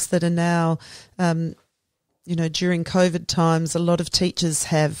of books that are now, you know, during COVID times, a lot of teachers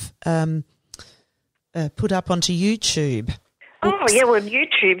have put up onto YouTube. Oh, books. yeah, well,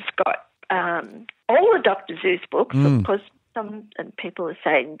 YouTube's got all the Dr. Zeus books, of course. And people are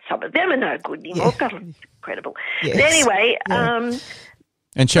saying some of them are no good anymore. God, it's incredible. Yes. But anyway,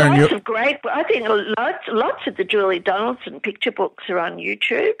 And Sharon, lots of great. I think lots of the Julie Donaldson picture books are on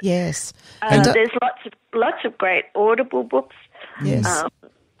YouTube. Yes. There's lots of great Audible books. Yes.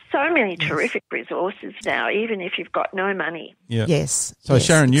 So many terrific resources now, even if you've got no money. Yeah. Yes. So yes,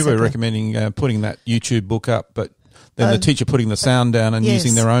 Sharon, you were exactly. recommending putting that YouTube book up, but then the teacher putting the sound down and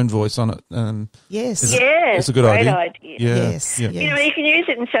using their own voice on it. Yes. It's a good great idea. Yeah. Yes. Yeah. You know, you can use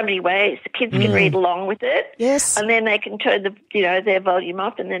it in so many ways. The kids can read along with it. Yes. And then they can turn their volume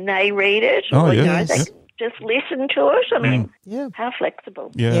up and then they read it. Oh, or, yeah. you know, they can just listen to it. I mean, how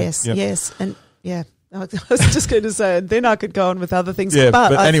flexible. Yeah. Yes. Yeah. Yes. And I was just going to say, and then I could go on with other things. Yeah,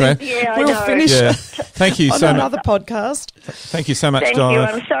 but anyway. we'll finish Thank you on so much. another podcast. Thank you so much, Thank Di. you.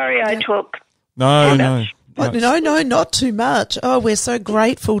 I'm sorry I talk. No. But no, not too much. Oh, we're so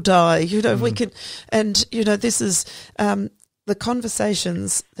grateful, Di. You know, we can, and you know, this is the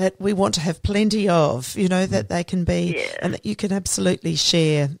conversations that we want to have plenty of. You know, that they can be, and that you can absolutely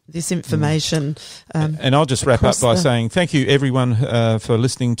share this information. And I'll just wrap up by saying thank you, everyone, for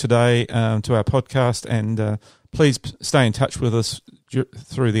listening today to our podcast, and please stay in touch with us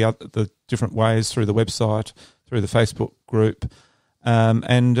through the different ways, through the website, through the Facebook group.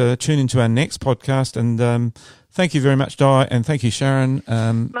 And tune into our next podcast. And thank you very much, Di, and thank you, Sharon.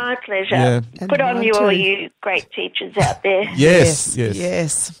 My pleasure. Yeah. Good on you, all you great teachers out there. Yes.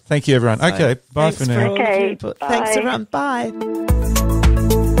 Thank you, everyone. Okay, bye for now. Okay, Thanks, everyone. Bye.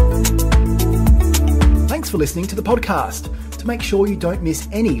 Thanks for listening to the podcast. To make sure you don't miss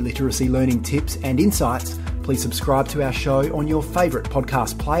any literacy learning tips and insights, please subscribe to our show on your favourite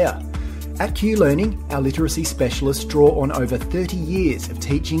podcast player. At Q Learning, our literacy specialists draw on over 30 years of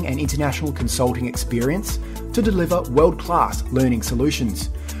teaching and international consulting experience to deliver world-class learning solutions.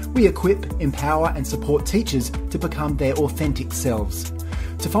 We equip, empower and support teachers to become their authentic selves.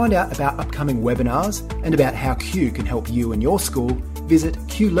 To find out about upcoming webinars and about how Q can help you and your school, visit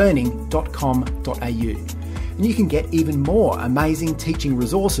qlearning.com.au. And you can get even more amazing teaching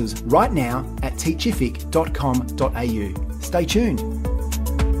resources right now at teachific.com.au. Stay tuned.